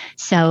bibs.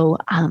 So,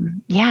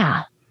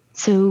 yeah.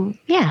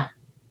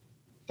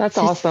 That's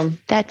awesome.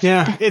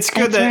 It's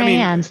good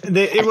that,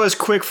 it was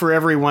quick for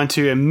everyone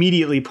to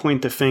immediately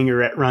point the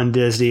finger at Run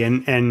Disney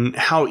and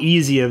how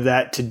easy of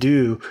that to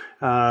do.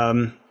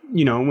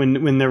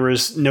 When there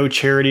was no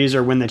charities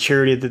or when the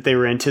charity that they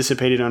were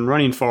anticipated on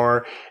running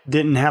for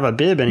didn't have a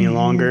bib any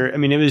longer. I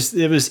mean, it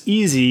was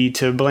easy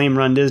to blame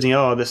Run Disney.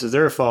 Oh, this is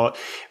their fault.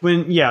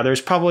 When,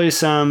 there's probably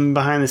some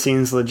behind the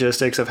scenes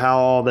logistics of how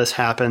all this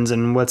happens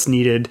and what's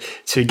needed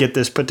to get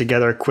this put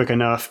together quick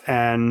enough.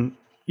 And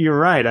you're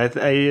right. I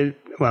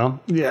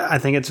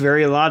think it's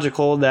very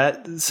logical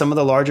that some of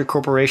the larger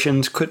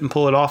corporations couldn't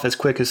pull it off as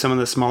quick as some of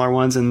the smaller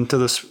ones, and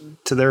to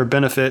their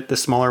benefit, the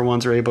smaller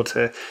ones are able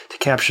to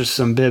capture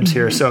some bibs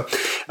here. So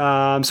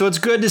it's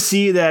good to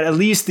see that at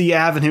least the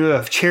avenue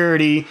of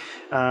charity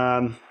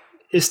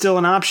is still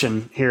an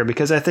option here,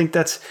 because I think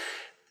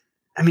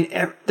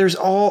there's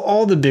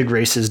all the big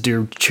races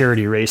do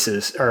charity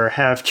races or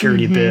have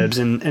charity bibs,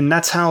 and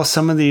that's how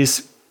some of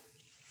these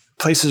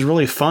places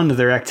really fund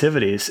their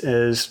activities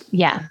is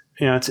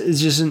it's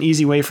just an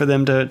easy way for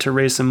them to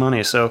raise some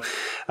money. So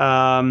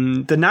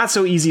the not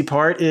so easy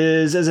part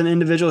is, as an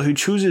individual who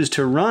chooses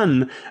to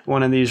run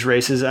one of these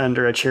races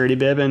under a charity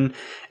bib and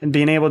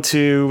being able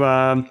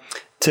to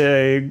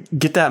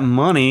get that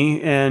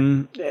money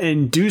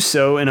and do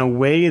so in a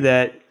way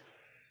that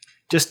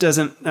just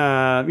doesn't,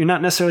 you're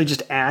not necessarily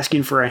just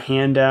asking for a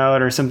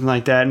handout or something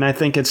like that. And I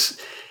think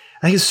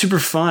I think it's super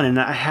fun. And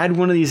I had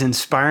one of these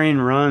inspiring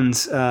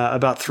runs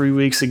about 3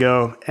 weeks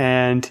ago,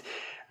 and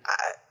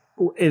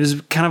it was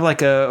kind of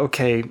like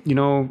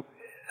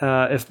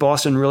if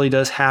Boston really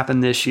does happen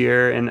this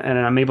year and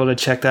I'm able to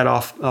check that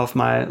off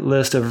my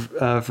list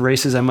of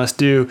races I must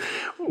do,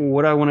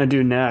 what I want to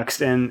do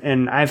next.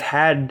 And I've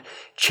had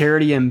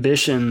charity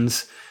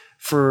ambitions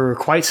for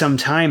quite some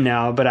time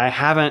now, but I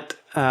haven't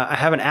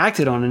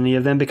acted on any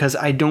of them because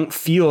I don't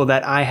feel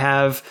like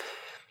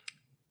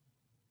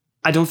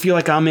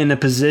I'm in a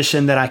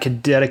position that I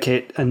could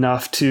dedicate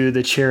enough to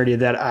the charity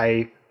that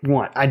I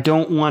want. I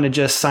don't want to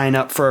just sign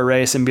up for a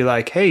race and be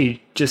like,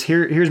 hey, just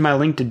here's my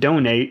link to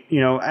donate,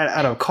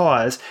 out of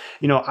cause.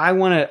 I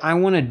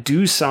want to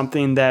do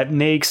something that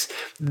makes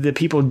the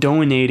people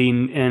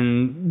donating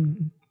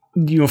and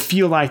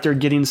feel like they're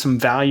getting some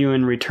value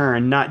in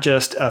return, not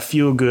just a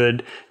feel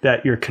good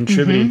that you're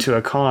contributing to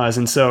a cause.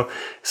 And so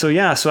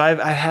I've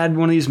had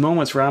one of these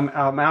moments where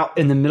I'm out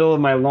in the middle of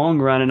my long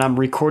run and I'm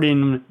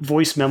recording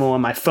voice memo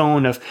on my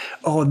phone of,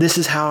 oh, this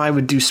is how I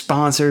would do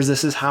sponsors.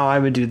 This is how I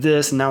would do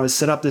this. And I would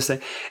set up this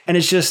thing. And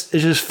it's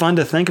just fun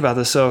to think about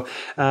this. So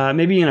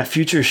maybe in a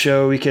future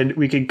show, we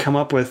could come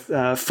up with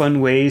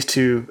fun ways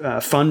to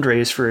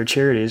fundraise for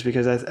charities,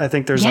 because I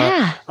think there's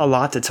a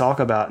lot to talk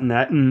about in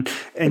that. And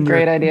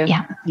great idea.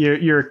 Yeah.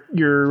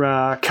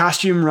 Your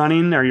costume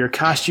running or your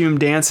costume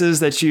dances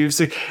that you've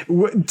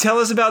tell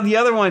us about the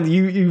other one.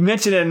 You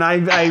mentioned it and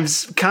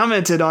I've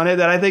commented on it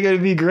that I think it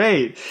would be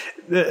great.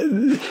 Are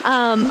you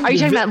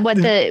talking about what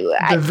the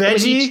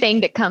veggie each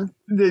thing that comes?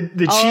 The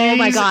cheese? Oh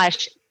my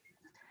gosh.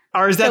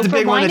 Or is that the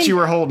big one that you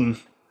were holding?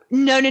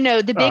 No.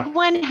 The big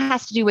one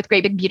has to do with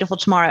Great Big Beautiful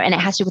Tomorrow, and it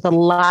has to do with a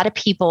lot of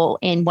people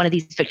in one of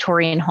these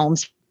Victorian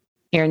homes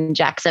here in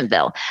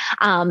Jacksonville.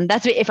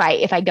 That's if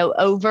I go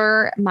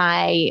over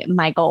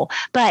my goal,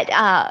 but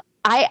I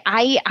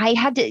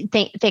had to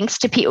thanks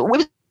to people. We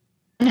was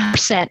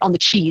 100% on the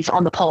cheese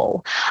on the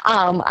poll.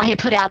 I had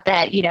put out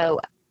that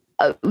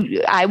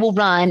I will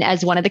run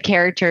as one of the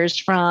characters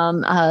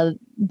from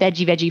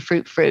Veggie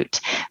Fruit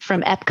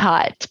from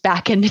Epcot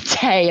back in the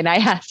day, and I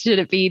asked it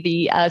to be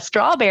the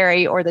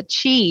strawberry or the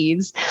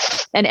cheese,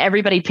 and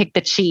everybody picked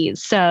the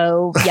cheese.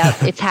 So yeah,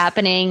 it's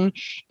happening.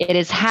 It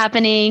is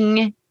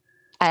happening.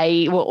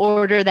 I will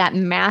order that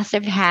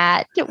massive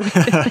hat. It'll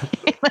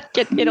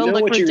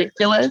look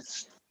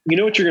ridiculous. You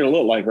know what you're going to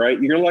look like, right?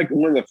 You're going to like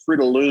one of the Fruit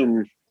of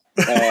Loom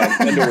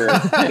underwear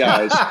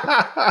guys.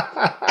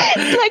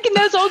 Like in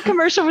those old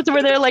commercials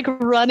where they're like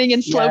running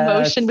in slow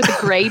motion with the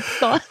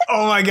grapes on.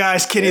 Oh my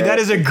gosh, Kitty,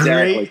 that's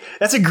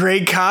a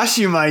great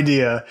costume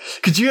idea.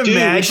 Could you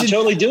imagine? We should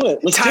totally do it.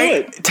 Let's do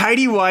it.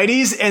 Tidy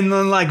whities and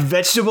then like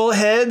vegetable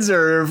heads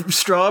or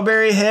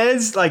strawberry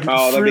heads, like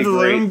Fruit of the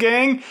Loom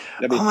gang.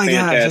 Oh my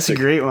gosh, that's a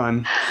great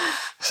one.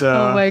 So.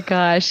 Oh my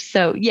gosh.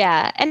 So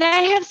yeah. And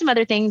I have some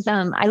other things.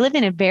 I live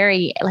in a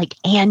very like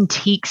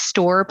antique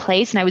store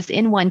place, and I was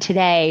in one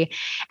today,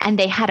 and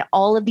they had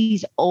all of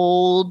these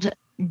old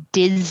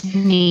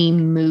Disney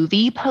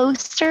movie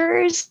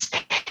posters.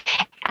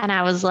 And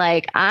I was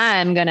like,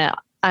 I'm going to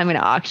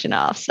auction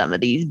off some of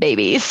these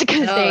babies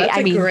because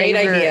they were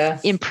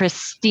in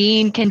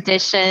pristine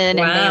condition.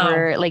 Wow. And they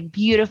were like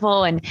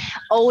beautiful and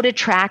old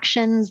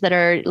attractions that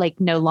are like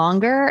no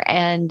longer,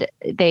 and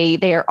they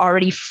are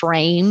already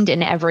framed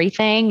and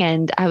everything.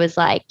 And I was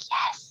like,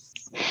 yes.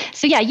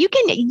 So yeah, you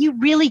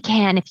really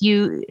can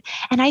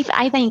and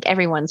I think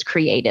everyone's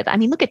creative. I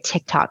mean, look at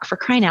TikTok, for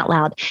crying out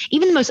loud.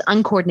 Even the most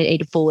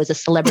uncoordinated fool is a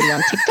celebrity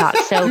on TikTok.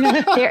 So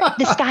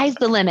the sky's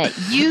the limit.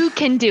 You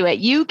can do it.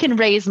 You can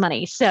raise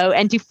money. So,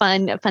 and do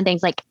fun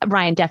things like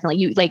Ryan,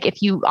 definitely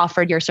if you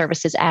offered your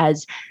services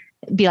as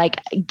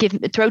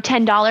throw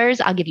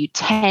 $10, I'll give you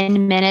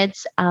 10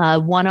 minutes,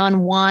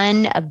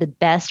 one-on-one of the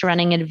best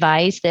running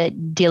advice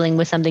that dealing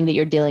with something that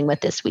you're dealing with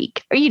this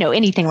week, or,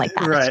 anything like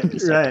that.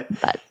 Right.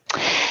 But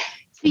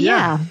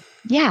yeah.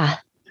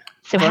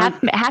 So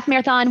half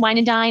marathon, wine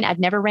and dine. I've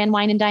never ran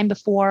wine and dine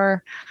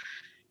before.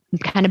 I'm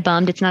kind of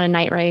bummed it's not a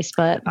night race,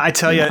 but I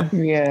tell you,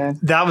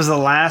 that was the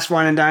last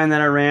wine and dine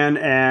that I ran,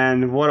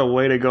 and what a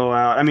way to go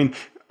out. I mean,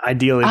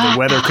 ideally the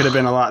weather could have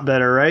been a lot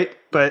better, right?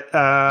 But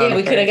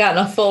we could have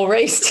gotten a full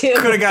race too.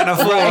 Could have gotten a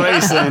full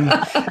race in.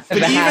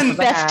 But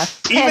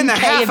even the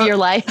half of your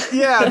life.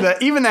 Yeah,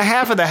 even the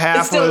half of the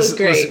half was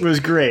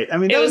great. I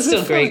mean, it was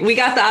still great. We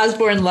got the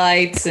Osborne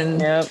lights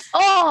and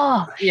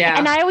oh yeah.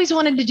 And I always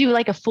wanted to do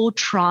like a full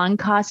Tron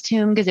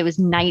costume because it was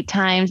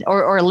nighttime,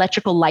 or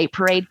electrical light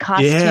parade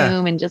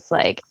costume, and just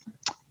like.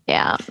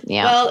 Yeah.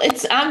 Well,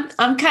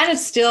 I'm kind of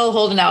still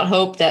holding out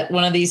hope that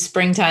one of these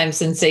springtime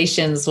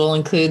sensations will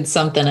include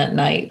something at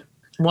night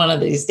one of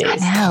these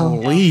days.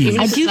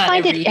 I do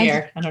find it.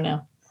 I don't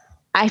know.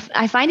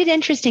 I find it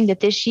interesting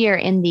that this year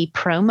in the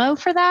promo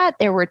for that,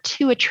 there were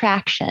 2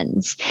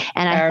 attractions.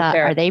 And I thought,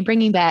 are they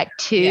bringing back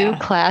 2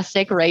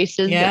 classic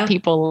races that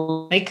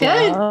people They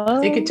could.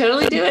 Love? They could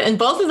totally do it. And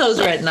both of those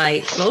were at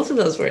night.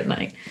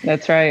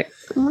 That's right.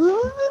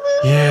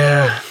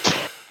 Yeah.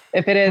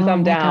 If it is,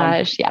 I'm down.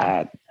 Gosh,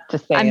 yeah.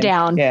 Just saying. I'm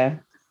down. Yeah.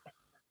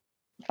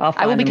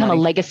 I will become a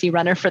legacy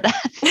runner for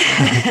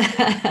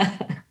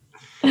that.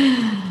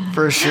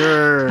 For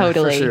sure.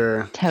 Totally. For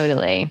sure.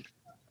 Totally.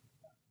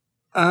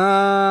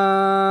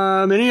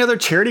 Any other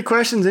charity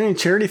questions? Any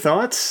charity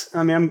thoughts?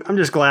 I mean, I'm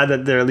just glad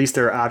that at least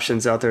there are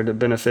options out there to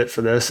benefit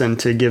for this and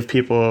to give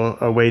people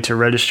a way to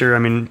register. I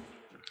mean,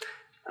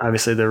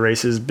 obviously the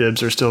races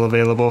bibs are still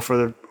available for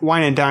the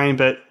wine and dine,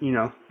 but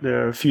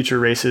the future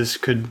races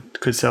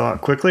could sell out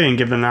quickly and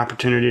give them an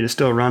opportunity to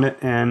still run it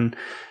and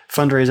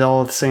fundraise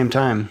all at the same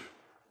time.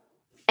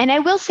 And I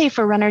will say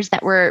for runners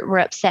that were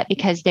upset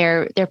because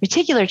their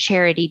particular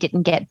charity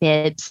didn't get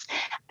bibs,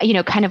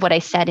 kind of what I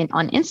said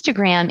on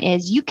Instagram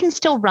is you can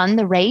still run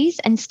the race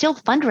and still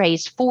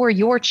fundraise for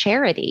your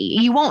charity.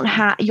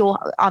 You'll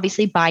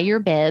obviously buy your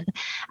bib,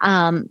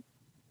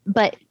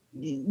 but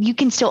you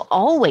can still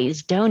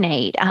always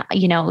donate,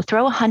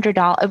 throw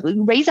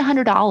 $100, raise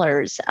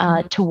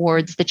 $100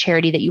 towards the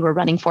charity that you were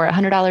running for.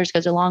 $100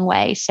 goes a long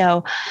way.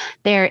 So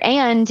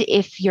and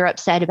if you're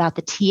upset about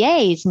the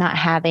TAs not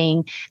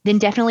having, then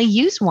definitely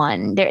use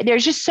one.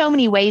 There's just so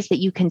many ways that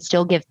you can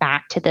still give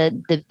back to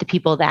the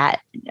people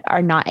that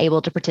are not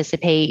able to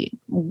participate,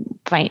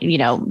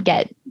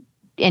 get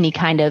any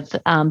kind of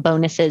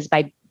bonuses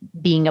by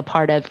being a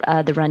part of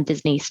the Run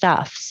Disney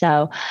stuff.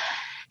 So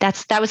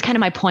that was kind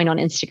of my point on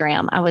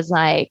Instagram. I was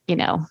like,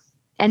 and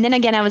then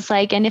again, I was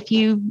like, and if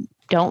you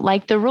don't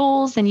like the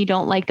rules and you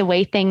don't like the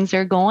way things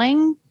are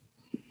going,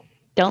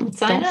 don't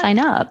sign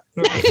up.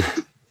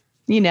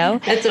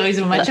 That's always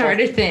a much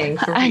harder thing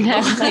for people. I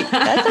know.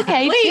 That's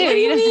okay. Wait, too. What do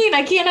you mean?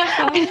 I can't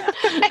have fun.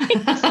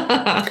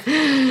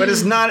 But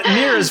it's not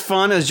near as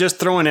fun as just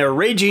throwing a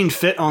raging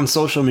fit on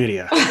social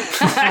media.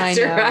 That's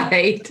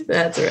right.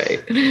 That's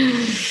right.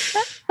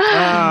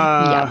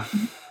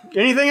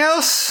 Anything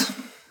else?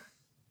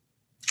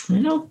 I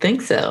don't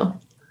think so.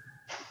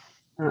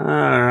 All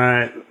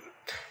right.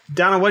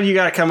 Donna, what do you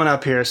got coming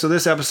up here? So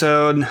this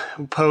episode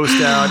will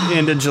post out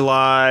end of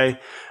July.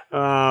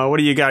 What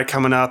do you got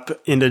coming up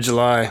end of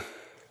July?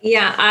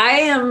 Yeah,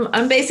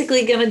 I'm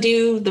basically going to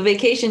do the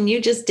vacation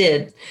you just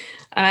did.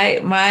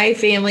 My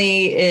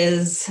family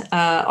is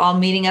all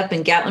meeting up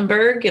in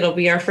Gatlinburg. It'll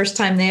be our first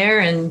time there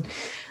and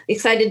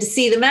excited to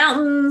see the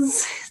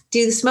mountains,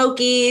 do the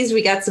Smokies.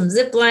 We got some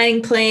zip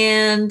lining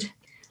planned.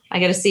 I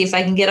got to see if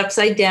I can get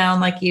upside down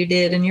like you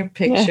did in your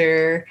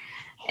picture.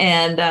 Yeah.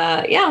 And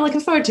I'm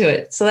looking forward to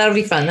it. So that'll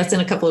be fun. That's in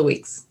a couple of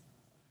weeks.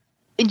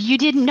 You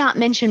did not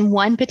mention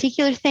one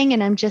particular thing,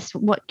 and I'm just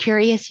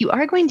curious. You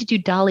are going to do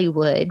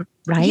Dollywood,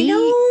 right? I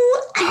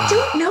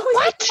don't know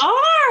what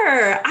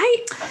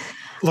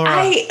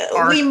Laura,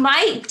 we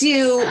might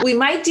do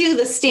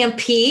the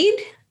Stampede,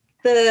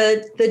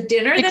 the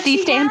dinner that she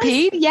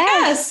Stampede.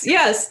 Has.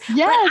 Yes. But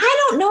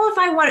I don't know if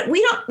I want it.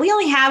 We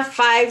only have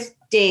 5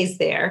 days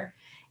there.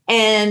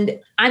 And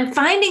I'm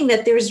finding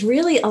that there's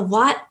really a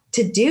lot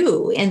to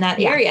do in that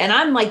area. And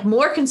I'm like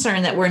more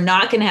concerned that we're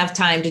not going to have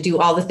time to do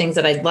all the things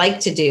that I'd like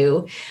to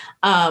do.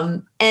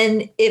 And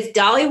if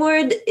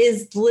Dollywood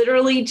is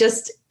literally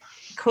just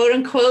quote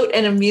unquote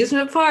an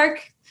amusement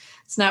park,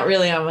 it's not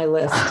really on my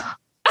list.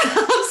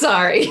 I'm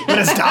sorry. But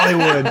it's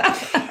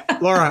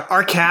Dollywood. Laura,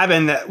 our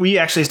cabin that we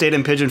actually stayed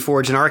in Pigeon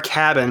Forge, and our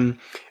cabin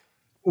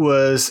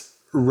was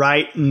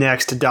right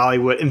next to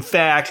Dollywood. In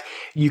fact,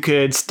 you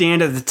could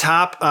stand at the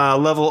top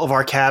level of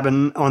our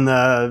cabin on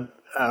the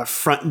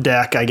front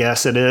deck, I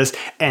guess it is,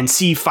 and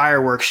see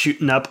fireworks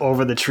shooting up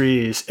over the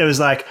trees. It was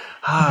like,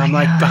 I'm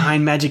like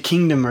behind Magic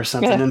Kingdom or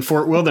something in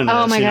Fort Wilderness.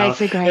 Oh my God, it's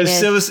the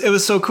greatest. It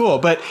was so cool.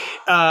 But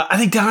I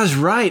think Donna's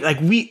right. Like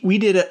we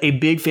did a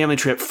big family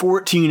trip,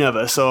 14 of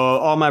us. So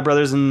all my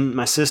brothers and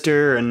my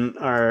sister and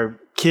our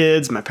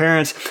kids, my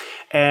parents,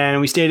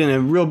 and we stayed in a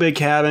real big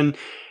cabin.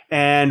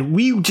 And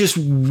we just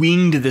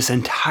winged this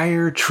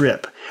entire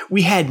trip.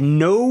 We had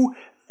no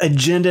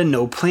agenda,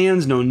 no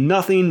plans, no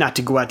nothing, not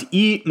to go out to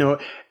eat. No,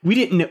 we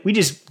didn't. We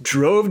just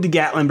drove to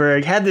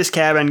Gatlinburg, had this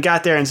cabin,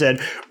 got there and said,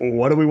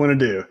 what do we want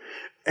to do?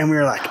 And we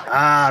were like,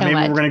 maybe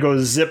we're going to go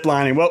zip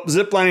lining. Well,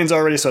 zip lining's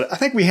already sold. I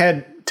think we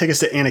had tickets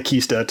to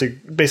Anakista to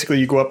basically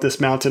you go up this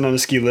mountain on a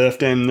ski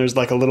lift and there's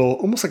like a little,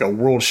 almost like a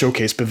world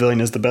showcase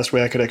pavilion is the best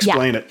way I could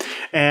explain it.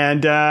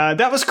 And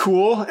that was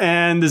cool.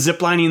 And the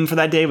zip lining for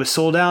that day was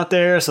sold out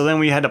there. So then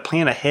we had to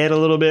plan ahead a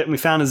little bit and we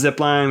found a zip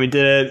line. We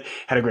did it,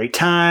 had a great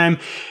time.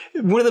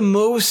 One of the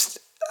most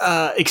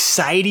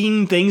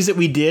exciting things that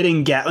we did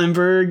in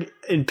Gatlinburg,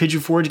 in Pigeon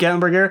Forge,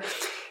 Gatlinburg area,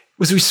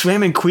 was we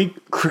swam in creeks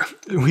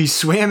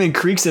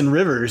and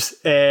rivers,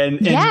 and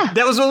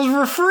that was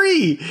for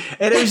free,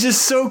 and it was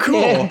just so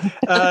cool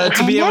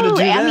to be able to do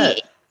that.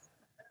 Mean,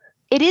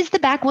 it is the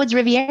backwoods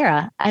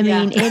Riviera. I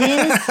mean, it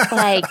is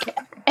like.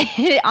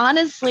 It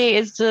honestly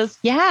is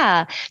just,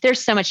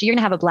 there's so much. You're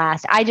gonna have a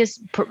blast. I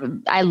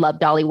love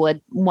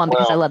Dollywood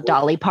because I love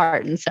Dolly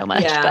Parton so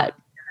much, but.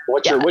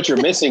 What you're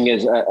missing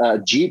is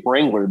a Jeep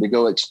Wrangler to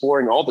go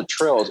exploring all the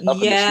trails up in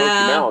the Smoky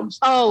Mountains.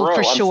 Oh,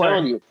 for sure.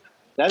 I'm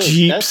telling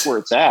you, that's where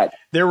it's at.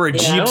 There were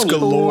Jeeps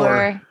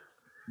galore.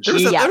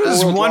 There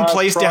was one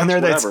place down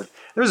there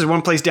there was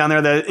one place down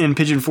there that in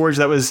Pigeon Forge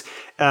that was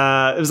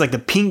it was like the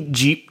Pink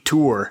Jeep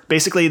Tour.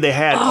 Basically, they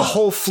had a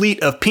whole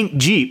fleet of pink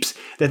Jeeps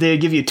that they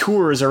would give you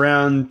tours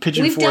around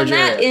Pigeon Forge.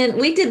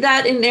 We did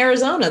that in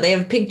Arizona. They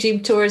have pink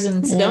Jeep tours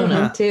in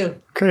Sedona too.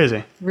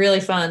 Crazy. Really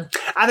fun.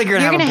 I think you're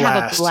going to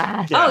have a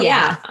blast. Yeah. Oh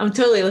yeah. I'm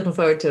totally looking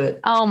forward to it.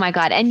 Oh my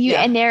God. And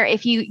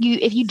if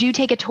you do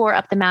take a tour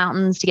up the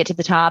mountains to get to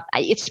the top,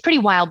 it's pretty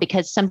wild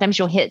because sometimes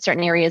you'll hit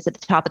certain areas at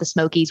the top of the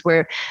Smokies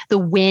where the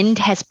wind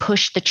has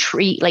pushed the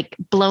tree, like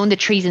blown the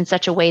trees in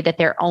such a way that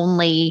they're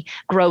only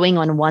growing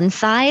on one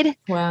side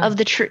of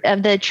the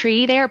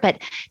tree there. But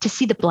to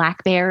see the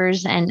black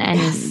bears and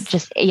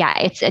just,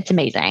 it's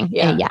amazing.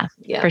 Yeah,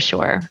 for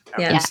sure.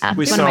 Yeah.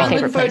 We one saw. of my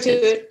favorite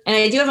places. And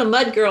I do have a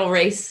mud girl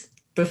race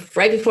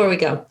right before we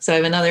go. So I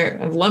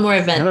have one more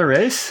event. Another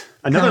race?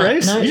 Another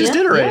race? You just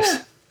did a race.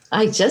 Yeah.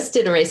 I just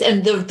did a race.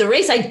 And the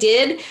race I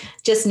did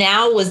just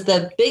now was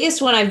the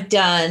biggest one I've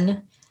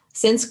done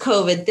since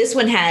COVID. This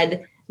one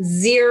had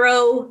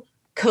 0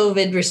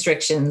 COVID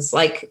restrictions,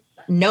 like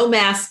no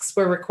masks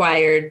were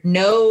required,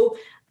 no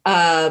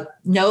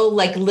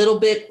like little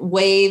bit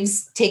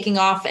waves taking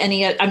off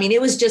any. I mean,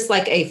 it was just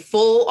like a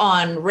full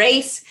on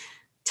race,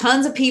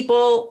 tons of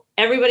people,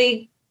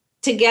 everybody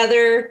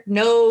together,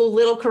 no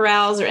little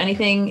corrals or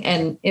anything.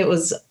 And it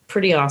was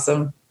pretty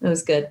awesome. It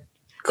was good.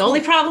 Cool. The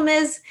only problem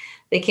is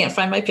they can't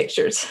find my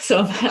pictures. So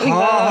I'm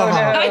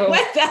having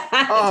with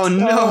that. Oh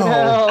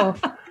no.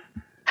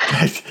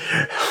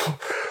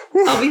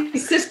 I'll be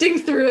sifting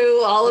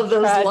through all of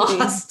those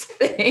lost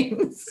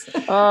things.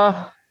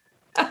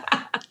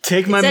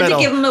 Take my medal.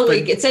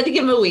 It said to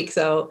give him a week.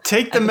 So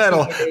take the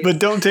medal, but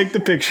don't take the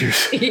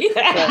pictures.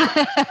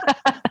 Yeah.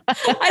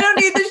 I don't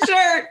need the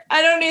shirt.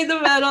 I don't need the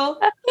medal.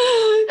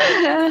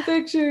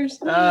 Pictures.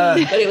 But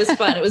it was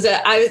fun. It was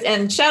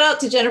and shout out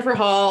to Jennifer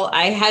Hall.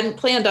 I hadn't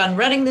planned on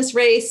running this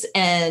race,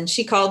 and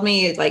she called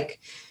me like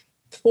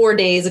 4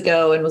 days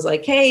ago and was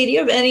like, "Hey, do you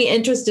have any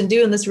interest in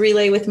doing this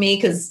relay with me?"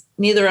 Because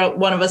neither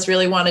one of us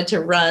really wanted to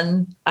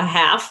run a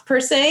half per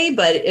se,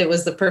 but it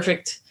was the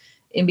perfect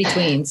in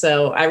between.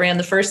 So I ran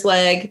the first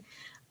leg.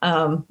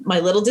 My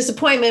little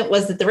disappointment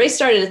was that the race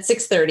started at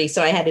 6:30.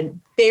 So I had a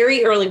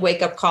very early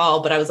wake up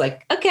call, but I was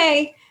like,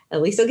 okay,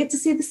 at least I'll get to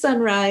see the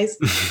sunrise.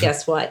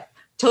 Guess what?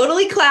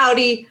 Totally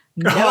cloudy.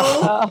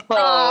 No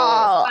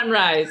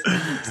sunrise.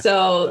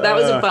 So that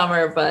was a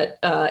bummer, but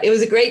it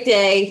was a great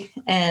day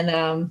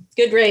and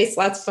good race.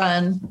 Lots of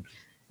fun.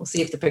 We'll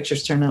see if the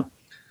pictures turn up.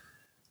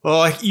 Well,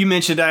 like you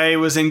mentioned, I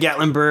was in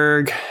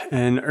Gatlinburg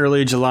in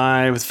early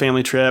July with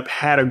family trip.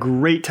 Had a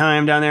great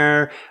time down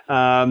there.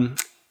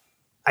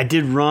 I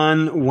did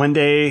run one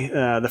day,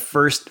 the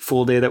first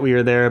full day that we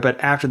were there, but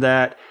after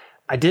that,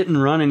 I didn't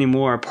run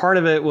anymore. Part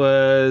of it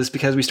was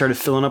because we started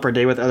filling up our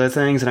day with other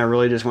things, and I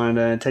really just wanted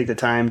to take the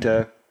time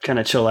to kind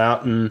of chill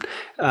out and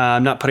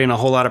not putting a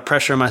whole lot of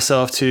pressure on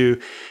myself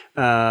to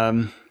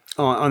on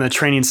the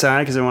training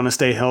side because I want to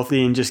stay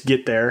healthy and just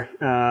get there.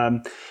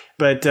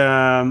 But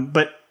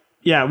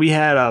yeah, we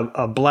had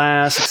a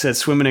blast. Like I said,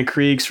 swimming in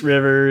creeks,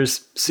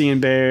 rivers, seeing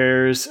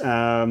bears,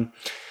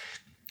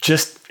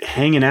 just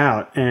hanging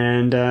out.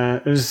 And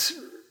it was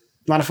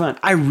a lot of fun.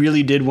 I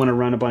really did want to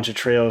run a bunch of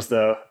trails,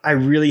 though. I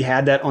really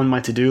had that on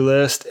my to-do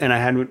list. And I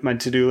had my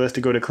to-do list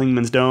to go to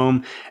Klingman's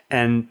Dome.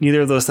 And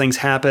neither of those things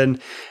happened.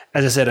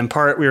 As I said, in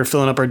part, we were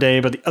filling up our day.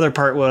 But the other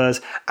part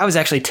was I was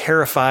actually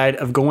terrified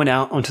of going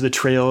out onto the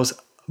trails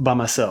by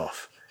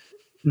myself.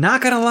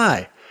 Not going to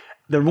lie.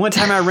 The one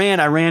time I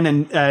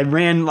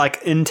ran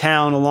like in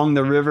town along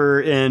the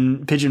river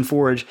in Pigeon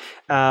Forge.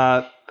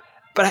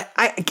 But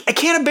a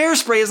can of bear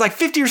spray is like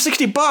 $50 or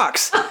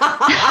 $60.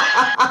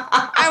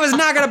 I was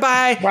not going to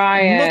buy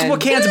multiple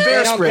cans of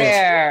bear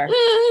spray.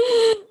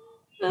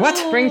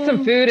 What? Bring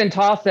some food and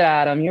toss it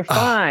at them. You're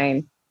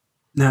fine.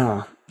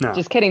 No.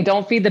 Just kidding.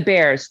 Don't feed the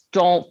bears.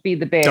 Don't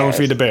feed the bears. Don't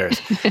feed the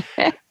bears.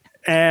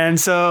 And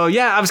so,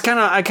 yeah,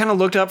 I kind of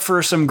looked up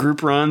for some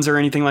group runs or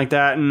anything like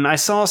that. And I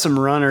saw some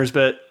runners,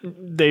 but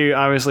they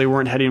obviously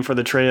weren't heading for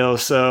the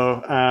trails.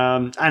 So,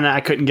 and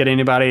I couldn't get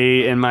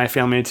anybody in my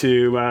family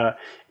to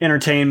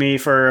entertain me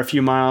for a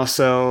few miles.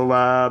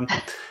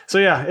 So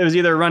yeah, it was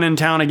either run in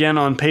town again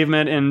on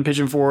pavement in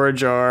Pigeon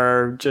Forge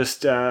or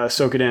just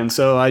soak it in.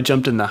 So I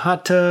jumped in the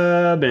hot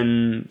tub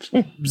and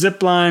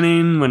zip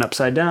lining, went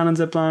upside down and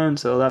zip line.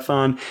 So that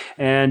fun.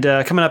 And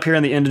coming up here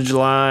in the end of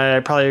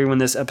July, probably when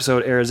this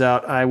episode airs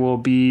out, I will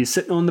be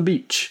sitting on the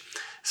beach.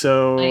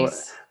 So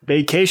nice.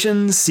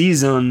 Vacation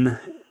season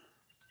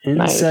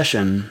in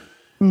session.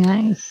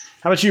 Nice.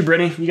 How about you,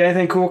 Brittany? You got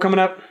anything cool coming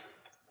up?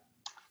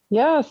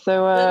 Yeah,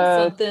 so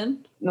a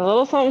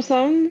little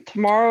something.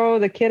 Tomorrow,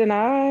 the kid and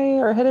I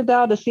are headed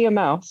down to see a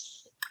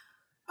mouse.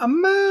 A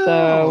mouse.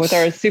 So with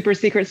our super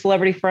secret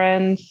celebrity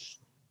friends,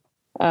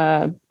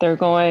 they're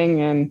going,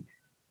 and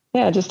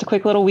yeah, just a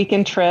quick little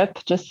weekend trip,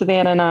 just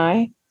Savannah and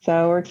I.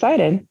 So we're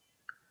excited.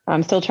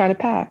 I'm still trying to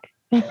pack.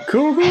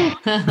 Cool.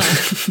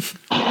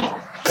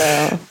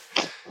 So,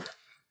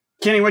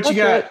 Kenny, what you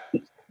got?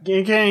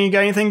 Kenny, you got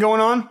anything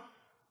going on?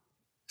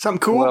 Something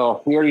cool?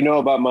 Well, we already know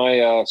about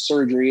my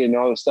surgery and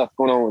all the stuff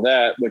going on with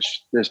that,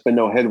 which there's been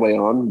no headway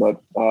on. But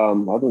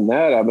other than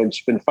that, I've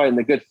just been fighting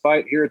the good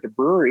fight here at the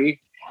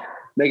brewery,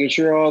 making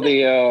sure all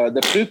the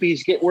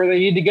poopies get where they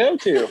need to go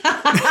to.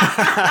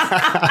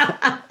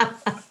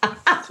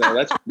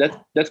 So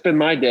that's been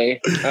my day.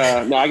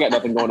 No, I got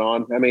nothing going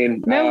on. I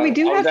mean, no, we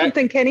do have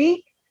something,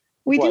 Kenny.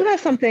 We do have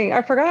something.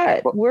 I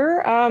forgot.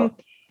 We're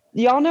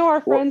y'all know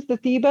our friends, the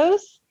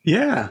Thebos?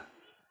 Yeah.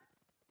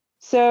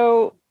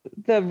 So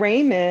the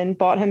Raymond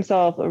bought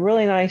himself a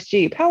really nice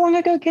Jeep. How long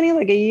ago, Kenny?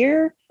 Like a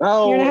year?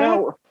 Oh, year and a half?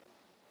 no.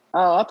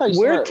 I thought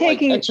you were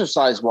taking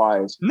exercise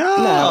wise.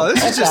 No,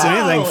 this is just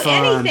anything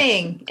fun.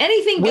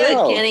 Anything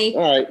good, Kenny.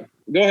 All right.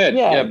 Go ahead.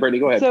 Yeah, Brittany,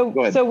 go ahead.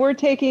 Go ahead. So we're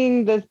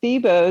taking the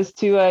Thebos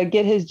to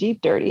get his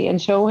Jeep dirty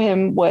and show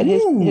him what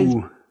his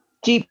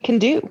Jeep can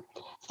do.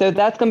 So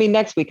that's going to be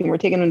next week. And we're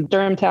taking him to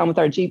Durhamtown with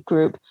our Jeep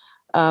group.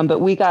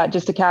 But we got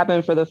just a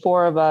cabin for the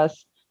 4 of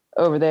us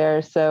over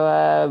there.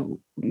 So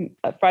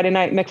Friday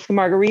night Mexican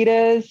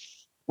margaritas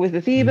with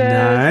the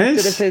Thebos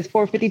instead of his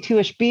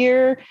 452-ish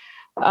beer.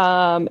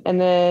 And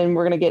then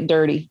we're going to get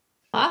dirty.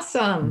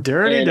 Awesome.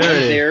 Dirty. I'm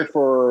there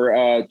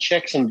for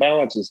checks and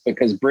balances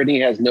because Brittany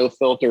has no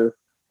filter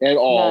at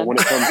all when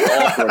it comes to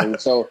off-roading.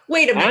 So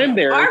wait a minute. I'm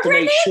there to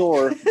make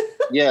sure.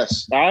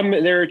 Yes, I'm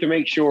there to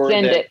make sure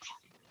that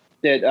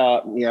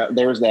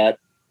there's that.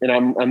 And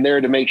I'm there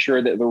to make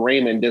sure that the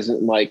Raymond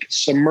doesn't like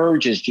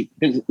submerge his Jeep.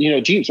 Because,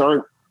 Jeeps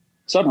aren't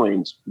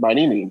submarines by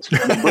any means.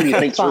 But Brittany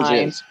thinks hers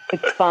is.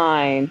 It's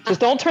fine.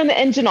 Just don't turn the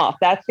engine off.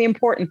 That's the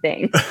important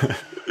thing.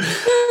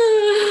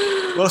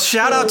 Well,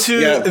 shout out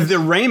to the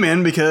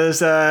Raymond because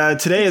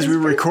today, as we're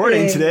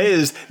recording, today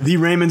is the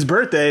Raymond's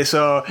birthday.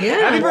 So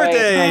happy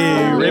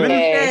birthday, Raymond!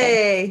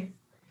 Yay.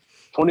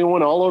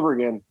 21 all over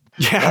again.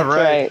 Yeah, That's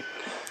right.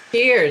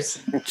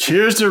 Cheers.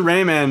 Cheers to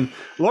Raymond.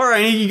 Laura,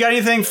 you got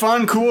anything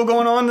fun, cool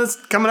going on that's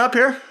coming up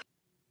here?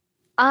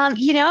 I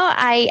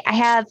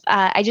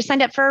just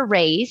signed up for a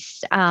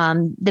race,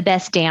 the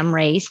Best Damn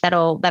race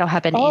that'll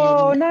happen.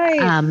 Oh,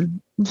 nice.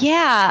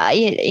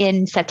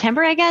 In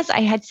September, I guess.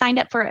 I had signed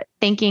up for it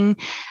thinking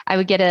I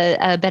would get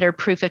a better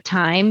proof of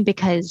time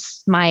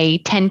because my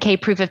 10K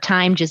proof of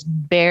time just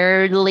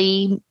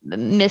barely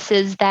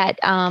misses that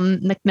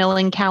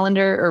Macmillan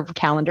calendar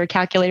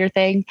calculator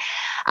thing.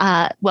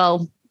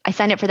 Well, I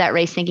signed up for that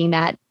race thinking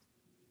that,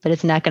 but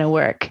it's not going to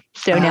work.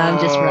 So now I'm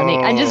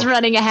just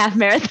running a half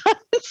marathon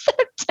in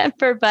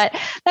September, but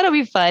that'll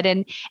be fun.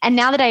 And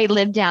now that I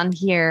live down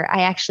here,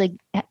 I actually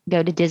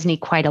go to Disney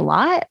quite a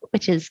lot,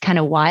 which is kind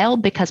of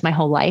wild because my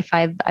whole life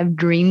I've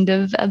dreamed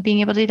of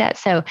being able to do that.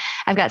 So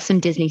I've got some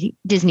Disney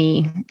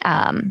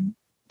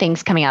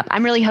things coming up.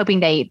 I'm really hoping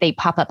they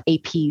pop up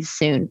APs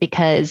soon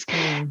because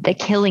they're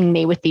killing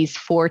me with these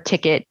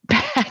 4-ticket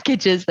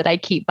packages that I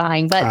keep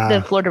buying, but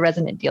the Florida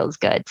resident deal is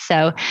good.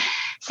 So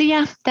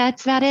yeah,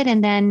 that's about it.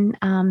 And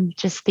then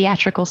just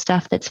theatrical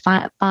stuff that's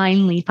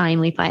finally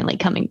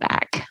coming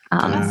back.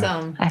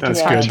 Awesome. After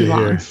far too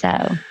long.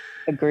 So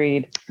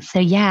agreed. So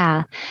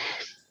yeah,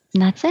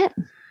 and that's it.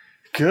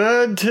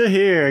 Good to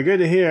hear.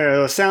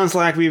 It sounds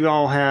like we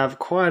all have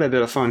quite a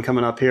bit of fun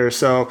coming up here.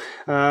 So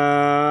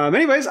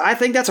anyways, I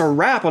think that's a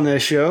wrap on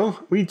this show.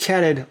 We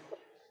chatted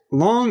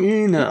long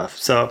enough.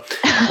 So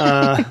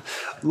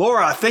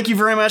Laura, thank you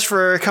very much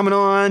for coming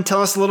on.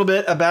 Tell us a little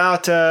bit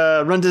about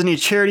Run Disney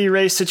charity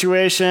race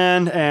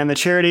situation and the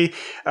charity.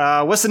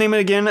 What's the name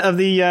again of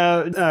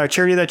the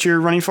charity that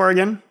you're running for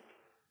again?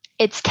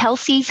 It's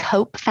Kelsey's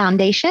Hope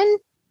Foundation.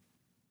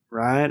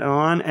 Right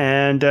on.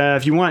 And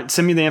if you want,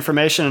 send me the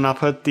information and I'll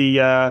put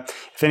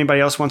if anybody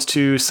else wants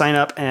to sign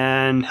up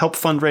and help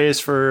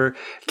fundraise for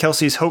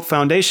Kelsey's Hope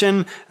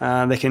Foundation,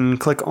 they can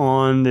click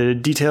on the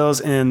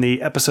details in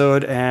the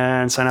episode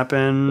and sign up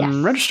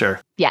and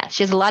register. Yeah,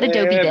 she has a lot of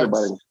dopey bibs.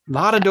 A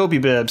lot of dopey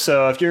bibs.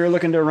 So if you're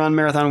looking to run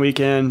Marathon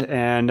Weekend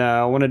and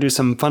want to do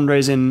some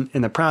fundraising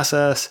in the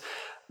process,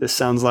 this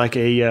sounds like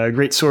a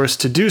great source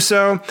to do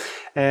so.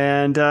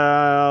 And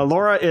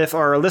Laura, if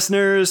our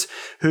listeners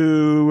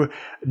who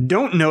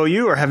don't know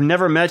you or have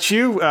never met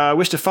you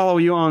wish to follow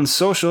you on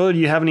social, do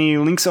you have any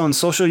links on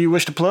social you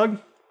wish to plug?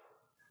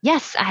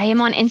 Yes, I am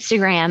on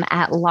Instagram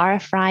at Laura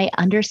Frye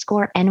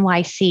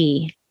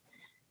 _NYC.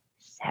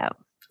 So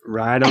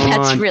right on.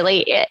 That's really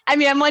it. I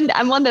mean,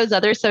 I'm on those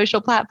other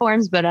social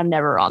platforms, but I'm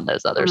never on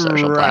those other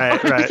social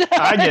platforms. Right.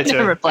 I get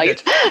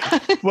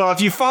you. Well, if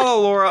you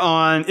follow Laura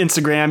on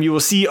Instagram, you will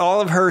see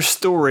all of her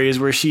stories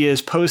where she is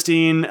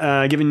posting,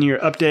 giving you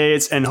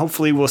updates, and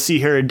hopefully we'll see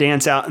her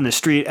dance out in the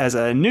street as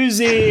a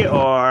newsie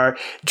or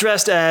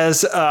dressed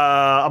as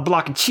a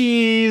block of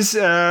cheese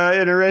in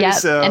a race. Yep,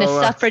 so, and a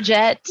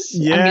suffragette.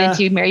 Yeah. I'm going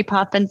to do Mary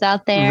Poppins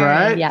out there.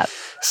 Right. Yep.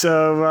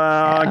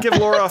 So give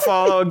Laura a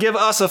follow. Give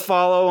us a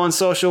follow on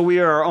social. We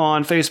are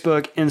on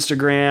Facebook,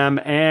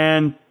 Instagram,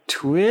 and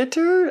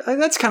Twitter.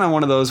 That's kind of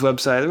one of those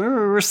websites.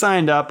 We're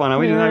signed up on it.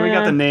 We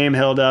got the name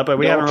held up, but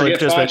we haven't really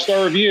participated.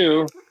 5-star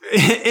review.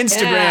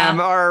 Instagram.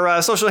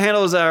 Our social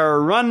handles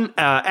are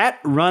at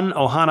Run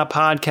Ohana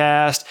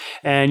Podcast,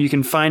 and you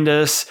can find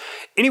us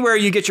anywhere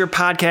you get your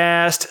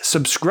podcast.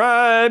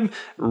 Subscribe,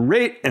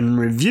 rate, and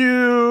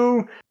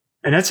review,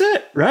 and that's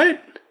it,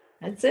 right?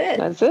 That's it.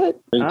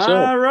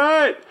 All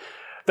right.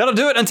 That'll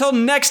do it. Until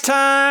next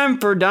time,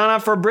 for Donna,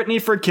 for Brittany,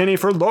 for Kenny,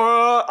 for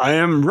Laura, I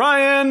am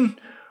Ryan.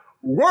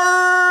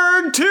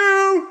 Word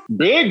to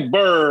Big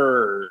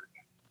Bird.